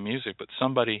to play music. But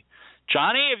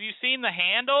Johnny, have you seen the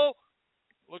handle?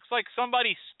 Looks like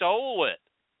somebody stole it.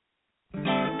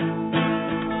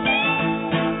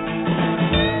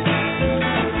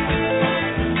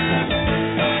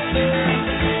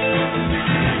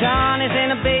 Johnny's in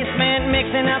the basement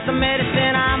mixing up the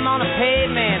medicine. I'm on the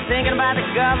pavement thinking about the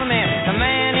government. The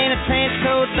man in a trench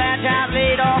coat, badge out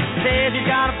laid off, says he's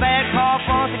got a bad cough,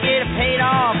 wants to get it paid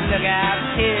off. Look out,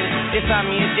 kid, it's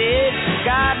something you did.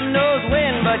 God knows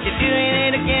when, but you're doing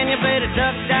it again. You better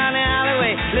duck down the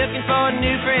alleyway looking for a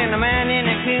new friend. The man in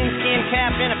a coonskin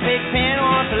cap and a pig pen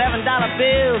wants $11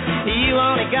 bills. You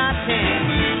only got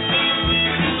 10.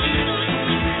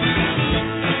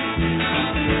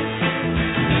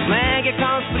 Maggie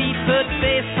comes Fleetfoot,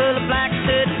 face full of black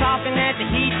soot, talking at the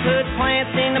heat, put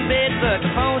plants in the bed, but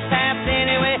the phone's tapped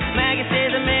anyway. Maggie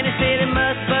says the man said it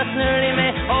must bust an early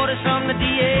man. Orders from the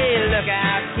DA. Look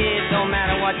out, kid, don't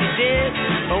matter what you did.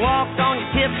 But walk on your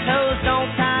tiptoes,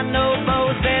 don't tie no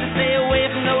bows. Better stay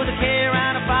away from those that carry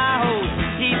around a fire hose.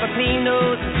 Keep a clean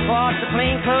nose, wash the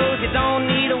plain clothes. You don't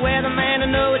need a weatherman to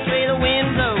know which way the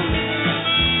wind blows.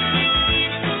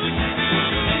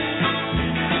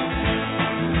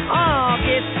 Oh,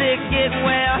 get sick, get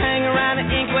well, hang around the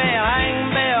inkwell,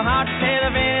 hang bell, hard to tell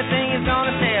if anything is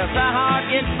gonna sell. Try hard,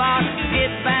 get boxed,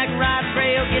 get back, ride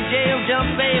trail, get jail,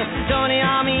 jump bail, join the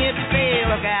army if you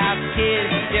fail. Look out, kid,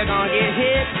 you're gonna get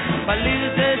hit by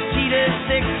losers, cheaters,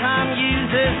 six-time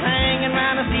users, hanging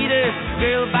around the cedars.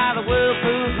 Girls by the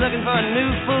whirlpools, looking for a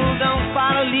new fool, don't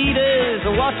follow leaders,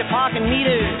 or watch your parking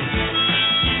meters.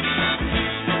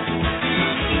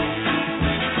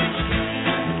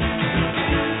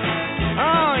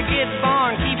 Get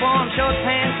born, keep warm, short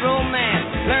pants, romance.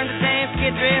 Learn to dance,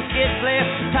 get dressed, get blessed.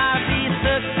 Try to be a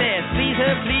success. Please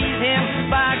her, please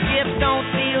him. Buy gifts, don't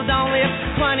steal, don't live.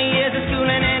 20 years of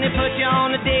schooling and they put you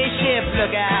on the day shift.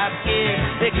 Look out, kid,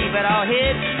 they keep it all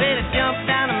hid. Better jump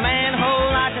down a manhole,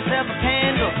 light yourself a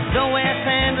candle. Don't wear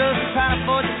sandals and try to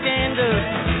forge a scandal.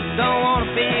 Don't want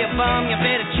to be a bum, you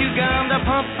better chew gum. The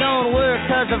pumps don't work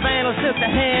cause the vandals took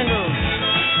the handle.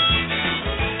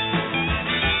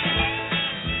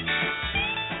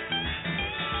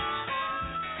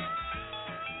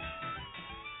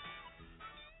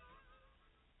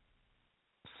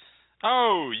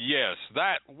 Oh, yes,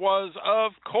 that was,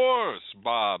 of course,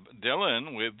 Bob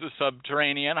Dylan with the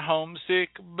Subterranean Homesick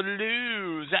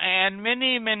Blues, and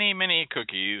many, many, many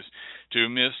cookies to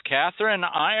Miss Catherine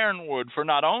Ironwood for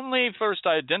not only first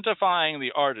identifying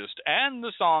the artist and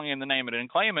the song in the Name It and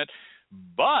Claim It,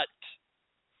 but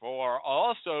for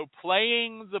also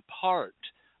playing the part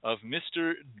of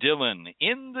Mr. Dillon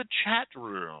in the chat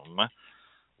room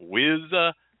with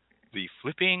the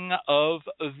flipping of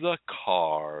the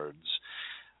cards.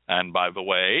 And by the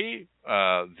way,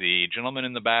 the gentleman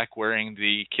in the back wearing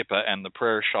the kippah and the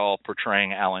prayer shawl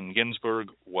portraying Allen Ginsberg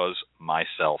was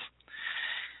myself.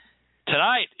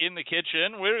 Tonight in the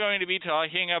kitchen, we're going to be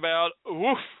talking about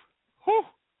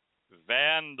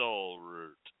Vandal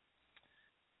root.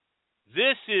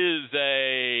 This is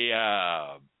a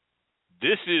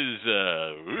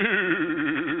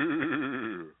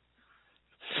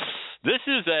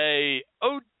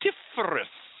odoriferous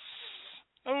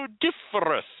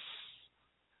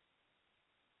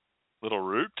little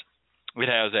root. It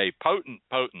has a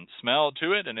potent smell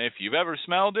to it, and if you've ever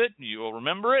smelled it, you'll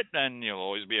remember it, and you'll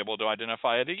always be able to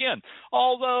identify it again.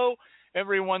 Although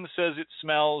everyone says it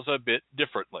smells a bit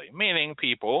differently, meaning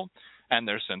people and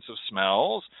their sense of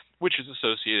smells, which is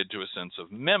associated to a sense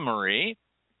of memory,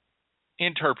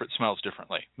 interpret smells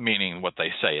differently, meaning what they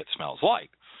say it smells like.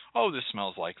 Oh, this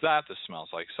smells like that, this smells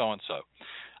like so-and-so.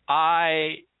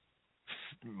 I,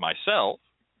 myself,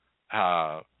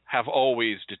 have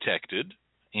always detected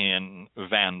in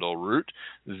Vandal root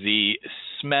the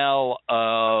smell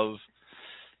of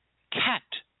cat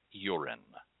urine.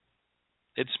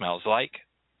 It smells like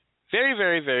very,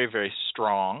 very, very, very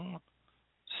strong,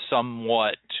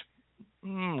 somewhat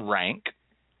rank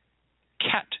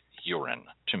cat urine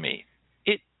to me.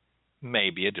 It may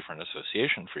be a different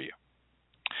association for you.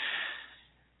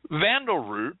 Vandal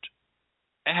root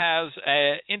has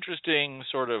an interesting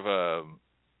sort of a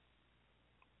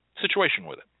situation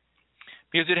with it,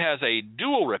 because it has a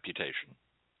dual reputation.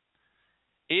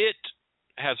 It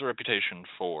has a reputation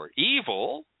for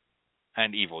evil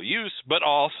and evil use, but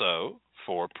also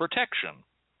for protection.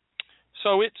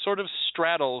 So it sort of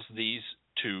straddles these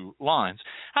two lines.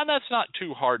 And that's not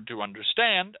too hard to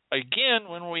understand, again,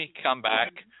 when we come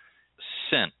back,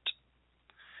 scent.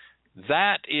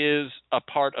 That is a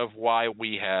part of why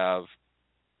we have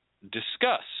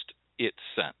discussed its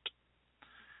scent,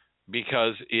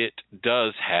 because it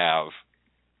does have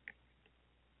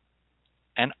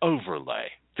an overlay,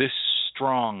 this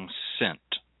strong scent,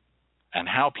 and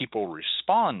how people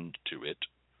respond to it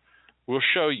will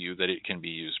show you that it can be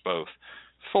used both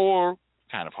for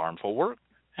kind of harmful work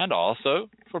and also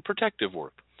for protective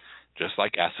work, just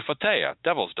like asafoetida,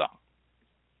 devil's dung.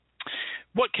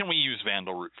 What can we use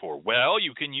Vandal root for? Well,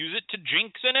 you can use it to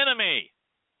jinx an enemy.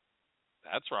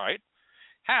 That's right.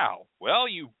 How? Well,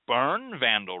 you burn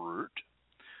Vandal root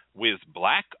with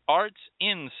black arts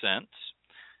incense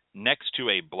next to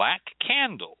a black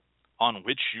candle on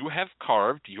which you have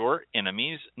carved your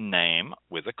enemy's name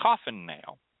with a coffin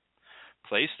nail.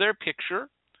 Place their picture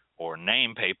or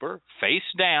name paper face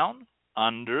down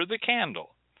under the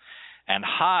candle and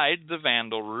hide the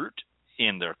Vandal root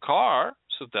in their car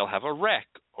so that they'll have a wreck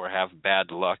or have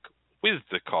bad luck with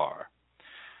the car.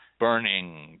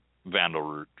 Burning Vandal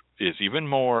root is even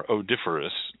more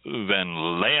odoriferous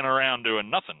than laying around doing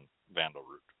nothing Vandal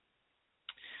root.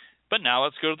 But now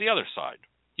let's go to the other side.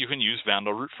 You can use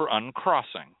Vandal root for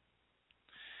uncrossing.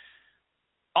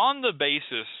 On the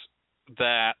basis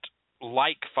that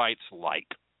like fights like,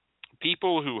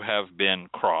 people who have been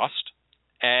crossed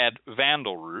add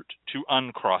Vandal root to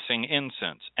uncrossing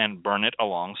incense and burn it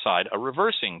alongside a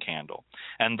reversing candle,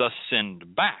 and thus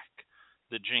send back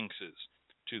the jinxes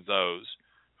to those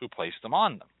who place them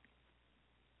on them.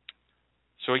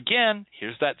 So again,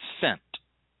 here's that scent.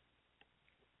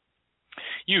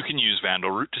 You can use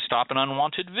Vandal root to stop an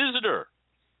unwanted visitor.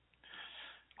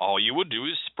 All you would do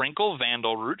is sprinkle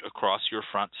Vandal root across your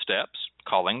front steps,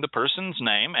 calling the person's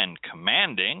name and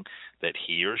commanding that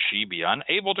he or she be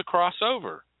unable to cross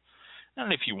over.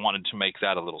 And if you wanted to make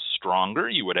that a little stronger,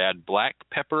 you would add black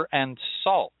pepper and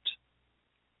salt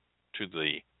to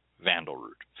the Vandal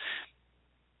root.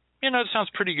 You know, it sounds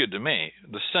pretty good to me.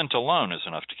 The scent alone is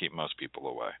enough to keep most people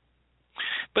away.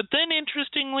 But then,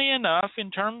 interestingly enough,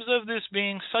 in terms of this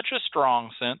being such a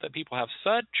strong scent that people have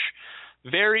such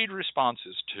varied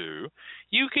responses to,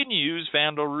 you can use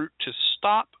Vandal root to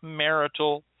stop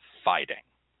marital fighting.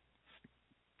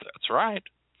 That's right.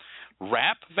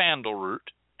 Wrap Vandal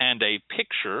root and a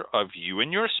picture of you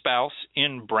and your spouse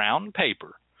in brown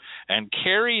paper and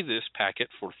carry this packet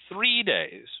for 3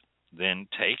 days. Then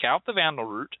take out the Vandal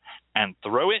root and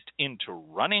throw it into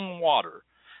running water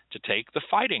to take the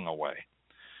fighting away.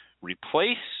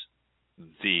 Replace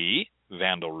the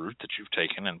Vandal root that you've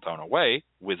taken and thrown away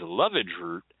with lovage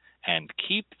root and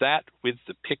keep that with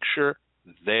the picture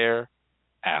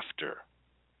thereafter.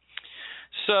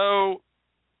 So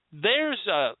there's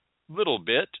a little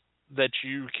bit that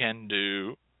you can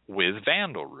do with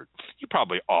Vandal root. You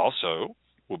probably also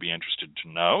will be interested to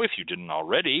know, if you didn't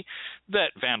already,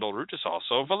 that Vandal root is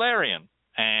also valerian,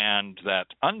 and that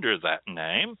under that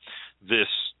name, this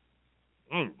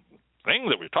thing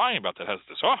that we're talking about that has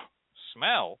this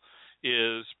smell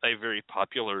is a very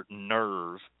popular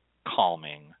nerve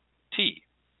calming tea.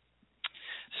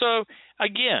 So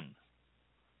again,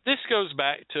 this goes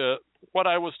back to what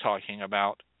I was talking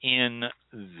about in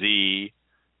the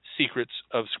Secrets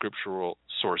of Scriptural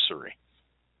Sorcery.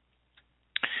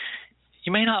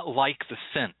 You may not like the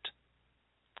scent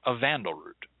of Vandal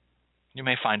root. You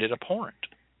may find it abhorrent.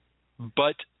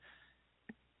 But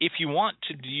if you want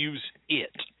to use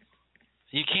it,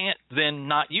 you can't then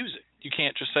not use it. You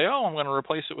can't just say, I'm going to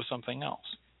replace it with something else,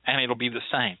 and it'll be the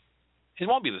same. It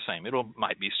won't be the same. It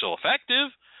might be still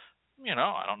effective.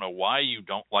 I don't know why you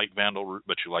don't like Vandal root,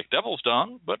 but you like Devil's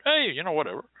Dung, but hey,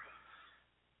 whatever.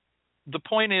 The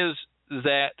point is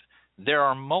that there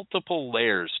are multiple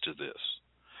layers to this.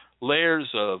 Layers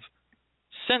of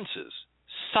senses,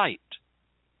 sight,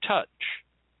 touch,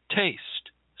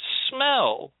 taste,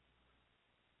 smell,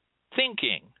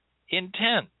 thinking,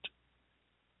 intent,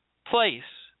 place,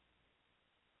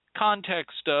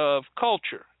 context of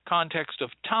culture, context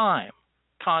of time,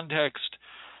 context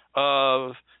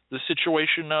of the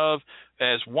situation of,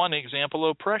 as one example,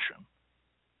 oppression,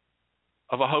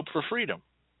 of a hope for freedom.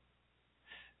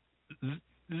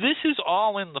 This is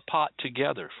all in the pot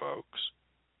together, folks.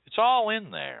 It's all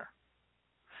in there.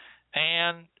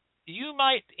 And you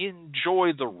might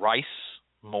enjoy the rice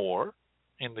more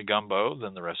in the gumbo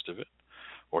than the rest of it.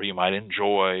 Or you might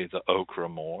enjoy the okra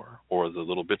more, or the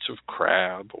little bits of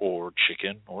crab, or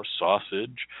chicken, or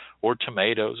sausage, or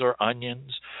tomatoes, or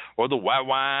onions, or the white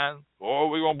wine. Oh,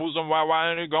 we're going to put some white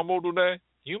wine in the gumbo today.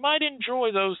 You might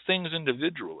enjoy those things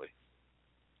individually.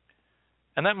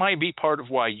 And that might be part of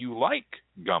why you like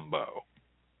gumbo.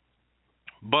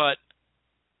 But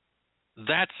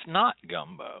that's not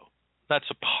gumbo. That's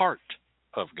a part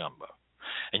of gumbo.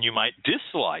 And you might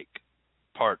dislike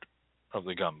part of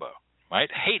the gumbo. Might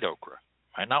hate okra,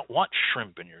 might not want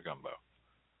shrimp in your gumbo.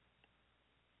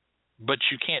 But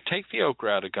you can't take the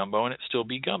okra out of gumbo and it still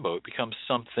be gumbo. It becomes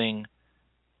something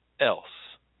else.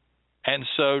 And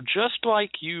so just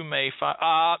like you may find...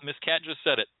 Miss Cat just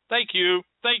said it. Thank you.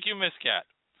 Thank you, Miss Cat.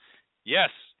 Yes,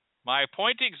 my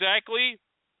point exactly.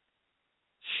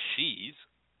 She's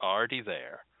already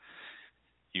there.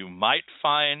 You might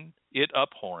find it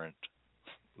abhorrent,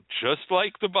 just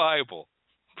like the Bible.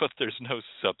 But there's no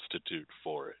substitute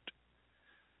for it.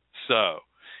 So,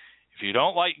 if you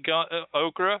don't like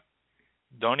okra,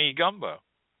 don't eat gumbo.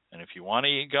 And if you want to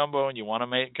eat gumbo and you want to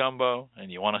make gumbo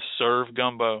and you want to serve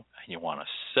gumbo and you want to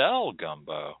sell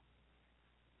gumbo,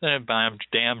 then I'm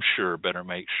damn sure better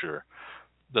make sure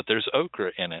that there's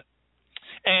okra in it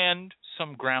and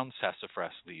some ground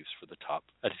sassafras leaves for the top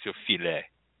as your filet.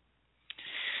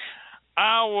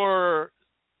 Our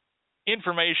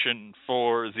information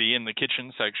for the In the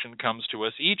Kitchen section comes to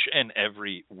us each and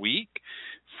every week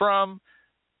from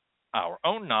our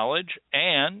own knowledge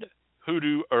and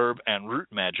Hoodoo, Herb, and Root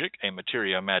Magic, a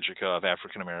Materia Magica of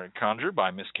African American Conjure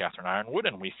by Miss Catherine Ironwood,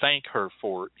 and we thank her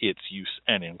for its use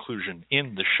and inclusion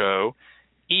in the show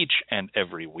each and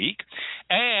every week.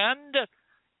 And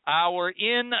our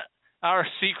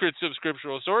Secrets of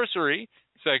Scriptural Sorcery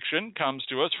section comes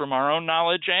to us from our own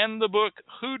knowledge and the book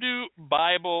Hoodoo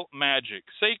Bible Magic,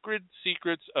 Sacred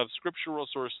Secrets of Scriptural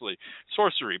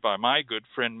Sorcery by my good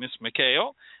friend Miss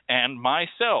McHale and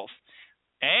myself.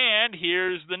 And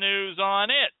here's the news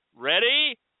on it.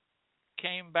 Ready?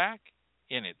 Came back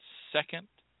in its second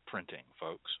printing,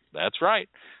 folks. That's right.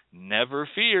 Never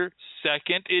fear.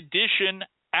 Second edition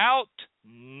out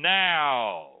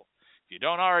now. If you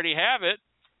don't already have it,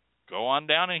 go on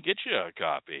down and get you a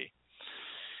copy.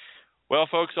 Well,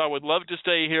 folks, I would love to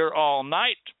stay here all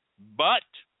night, but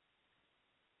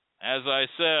as I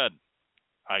said,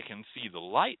 I can see the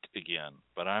light again,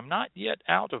 but I'm not yet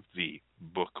out of the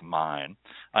book mine.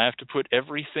 I have to put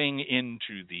everything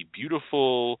into the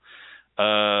beautiful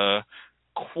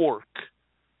quark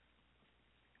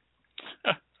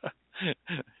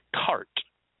cart.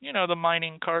 You know, the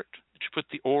mining cart that you put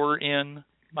the ore in?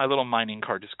 My little mining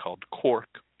cart is called quark,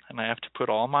 and I have to put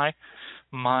all my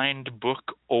mined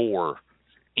book ore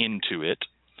into it.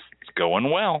 It's going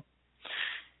well.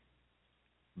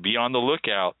 Be on the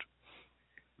lookout.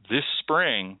 This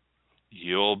spring,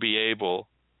 you'll be able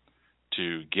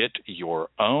to get your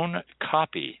own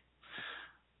copy.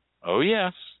 Oh,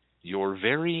 yes, your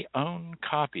very own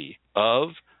copy of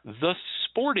The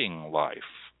Sporting Life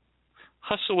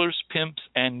hustlers, pimps,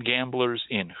 and gamblers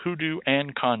in hoodoo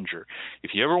and conjure.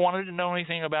 If you ever wanted to know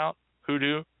anything about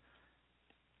hoodoo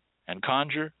and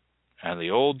conjure and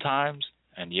the old times,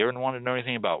 and you ever wanted to know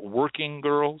anything about working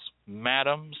girls,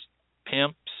 madams,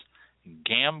 pimps,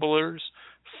 gamblers,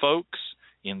 folks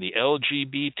in the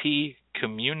LGBT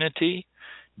community,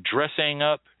 dressing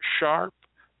up sharp,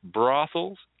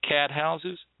 brothels, cat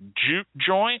houses, juke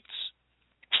joints,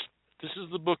 this is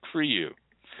the book for you.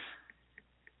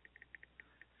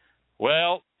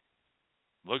 Well,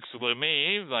 looks to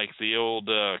me like the old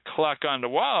clock on the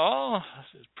wall.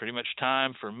 It's pretty much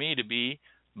time for me to be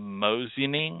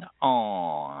moseying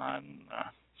on.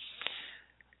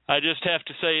 I just have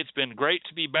to say it's been great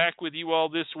to be back with you all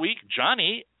this week.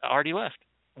 Johnny already left.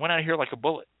 Went out of here like a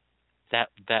bullet. That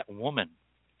woman.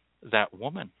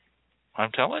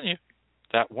 I'm telling you,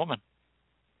 that woman.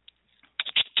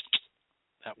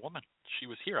 She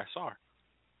was here. I saw her.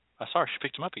 She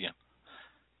picked him up again.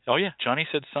 Oh, yeah. Johnny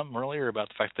said something earlier about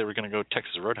the fact they were going to go to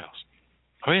Texas Roadhouse.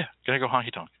 Oh, yeah. Going to go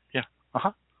honky tonk. Yeah.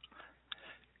 Uh-huh.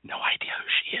 No idea who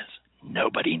she is.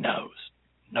 Nobody knows.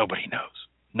 Nobody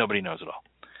knows at all.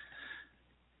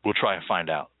 We'll try and find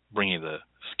out. Bring you the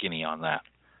skinny on that.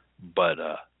 But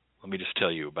let me just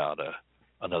tell you about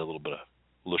another little bit of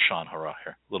Lashon Hara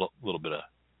here. Little bit of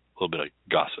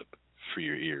gossip for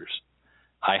your ears.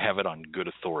 I have it on good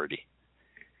authority.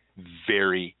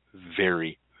 Very,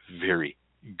 very, very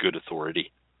good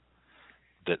authority.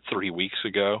 That 3 weeks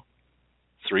ago,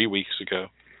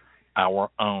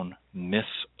 our own Miss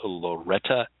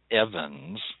Loretta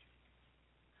Evans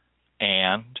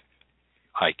and,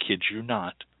 I kid you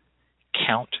not,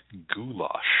 Count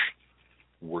Goulash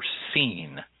were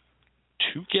seen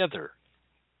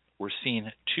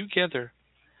together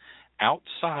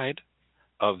outside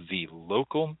of the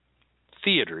local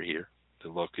theater here.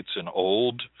 It's an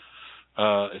old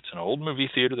movie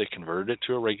theater. They converted it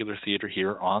to a regular theater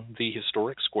here on the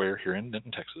historic square here in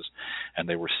Denton, Texas, and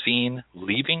they were seen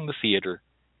leaving the theater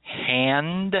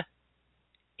hand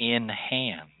in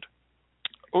hand.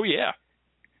 Oh yeah.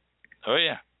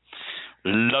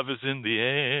 Love is in the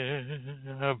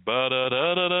air.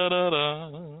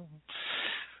 Ba-da-da-da-da-da-da.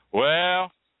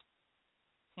 Well,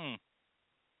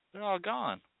 they're all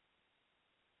gone.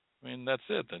 I mean, that's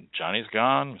it. Then Johnny's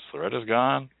gone. Miss Loretta's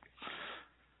gone.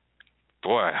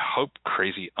 Boy, I hope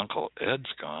crazy Uncle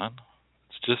Ed's gone.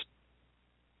 It's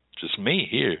just me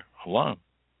here alone.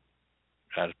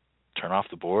 Got to turn off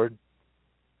the board,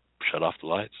 shut off the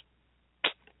lights.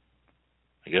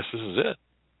 I guess this is it.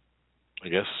 I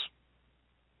guess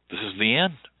this is the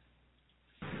end.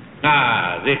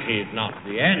 This is not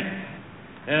the end.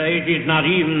 It is not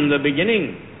even the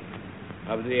beginning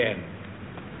of the end.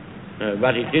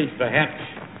 But it is perhaps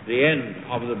the end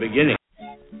of the beginning.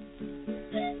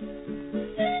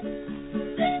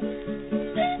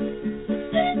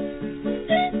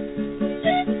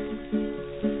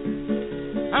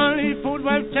 I leave Fort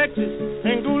Worth, Texas,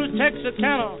 and go to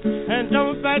Texarkana, and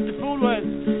don't back to Fort Worth.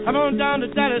 Come on down to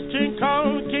Dallas, train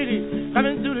called Katy,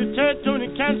 coming through the territory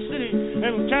in Kansas City,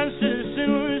 and Kansas City, St.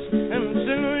 Louis, and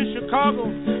St. Louis, Chicago.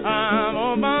 I'm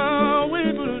on my way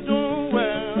to doing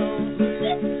well.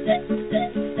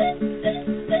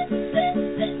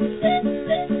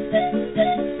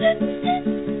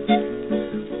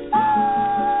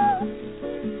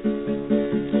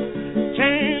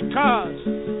 Change cars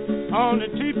on the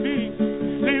TP,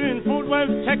 leaving Fort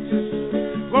Worth, Texas,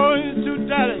 going to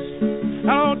Dallas,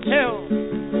 Hotel,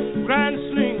 Grand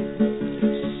Sling,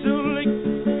 Silver Lake,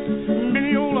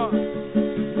 Mineola,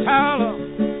 Tyler,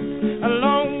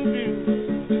 Longview,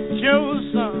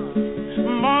 Jefferson,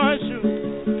 Marshall,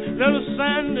 Little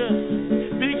Sandy,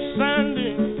 Big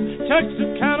Sandy,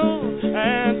 Texarkana,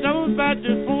 and double back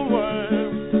to Fort Worth.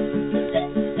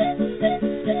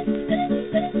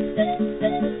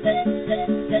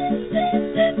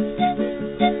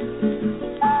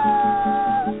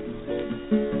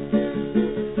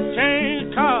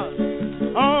 Change cars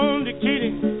on the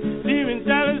Keating, leaving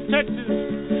Dallas, Texas.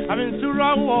 I've been through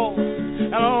Rockwall,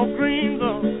 and all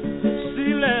Greenville,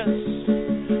 Sealess,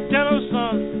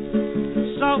 Dennison,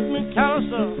 South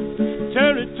McAllister,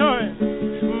 Territory,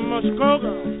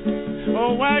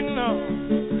 Muskogee, Wagner,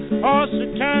 Horse,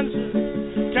 Kansas,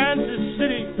 Kansas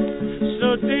City,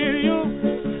 Sedalia.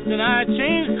 Then I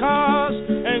changed cars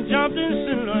and jumped in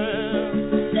St. Louis.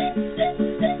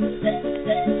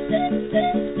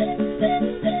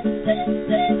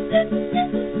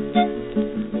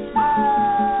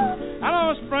 I'm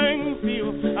on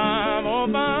Springfield, I'm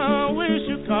on my way to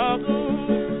Chicago.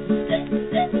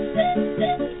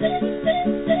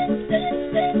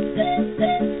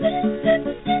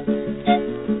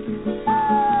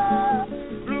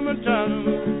 Bloomington,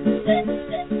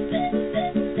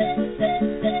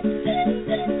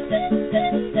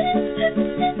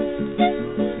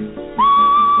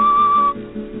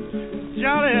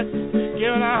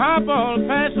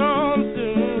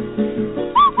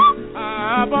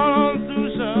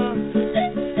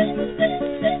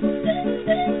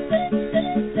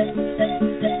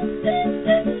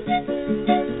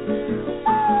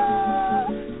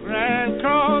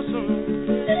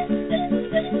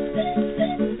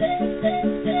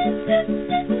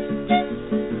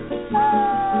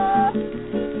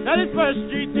 31st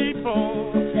Street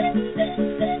Depot.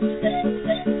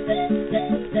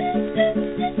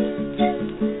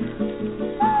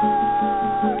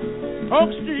 Oak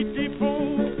Street Depot.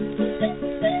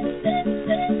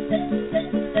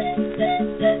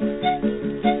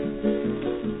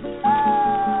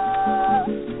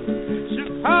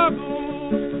 Chicago.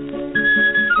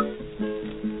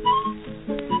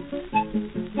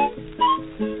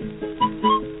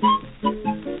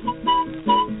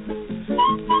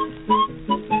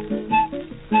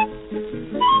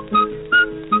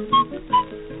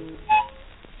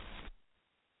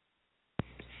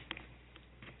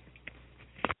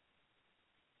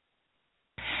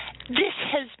 This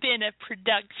has been a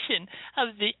production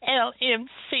of the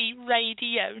LMC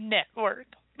Radio Network.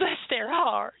 Bless their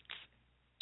hearts.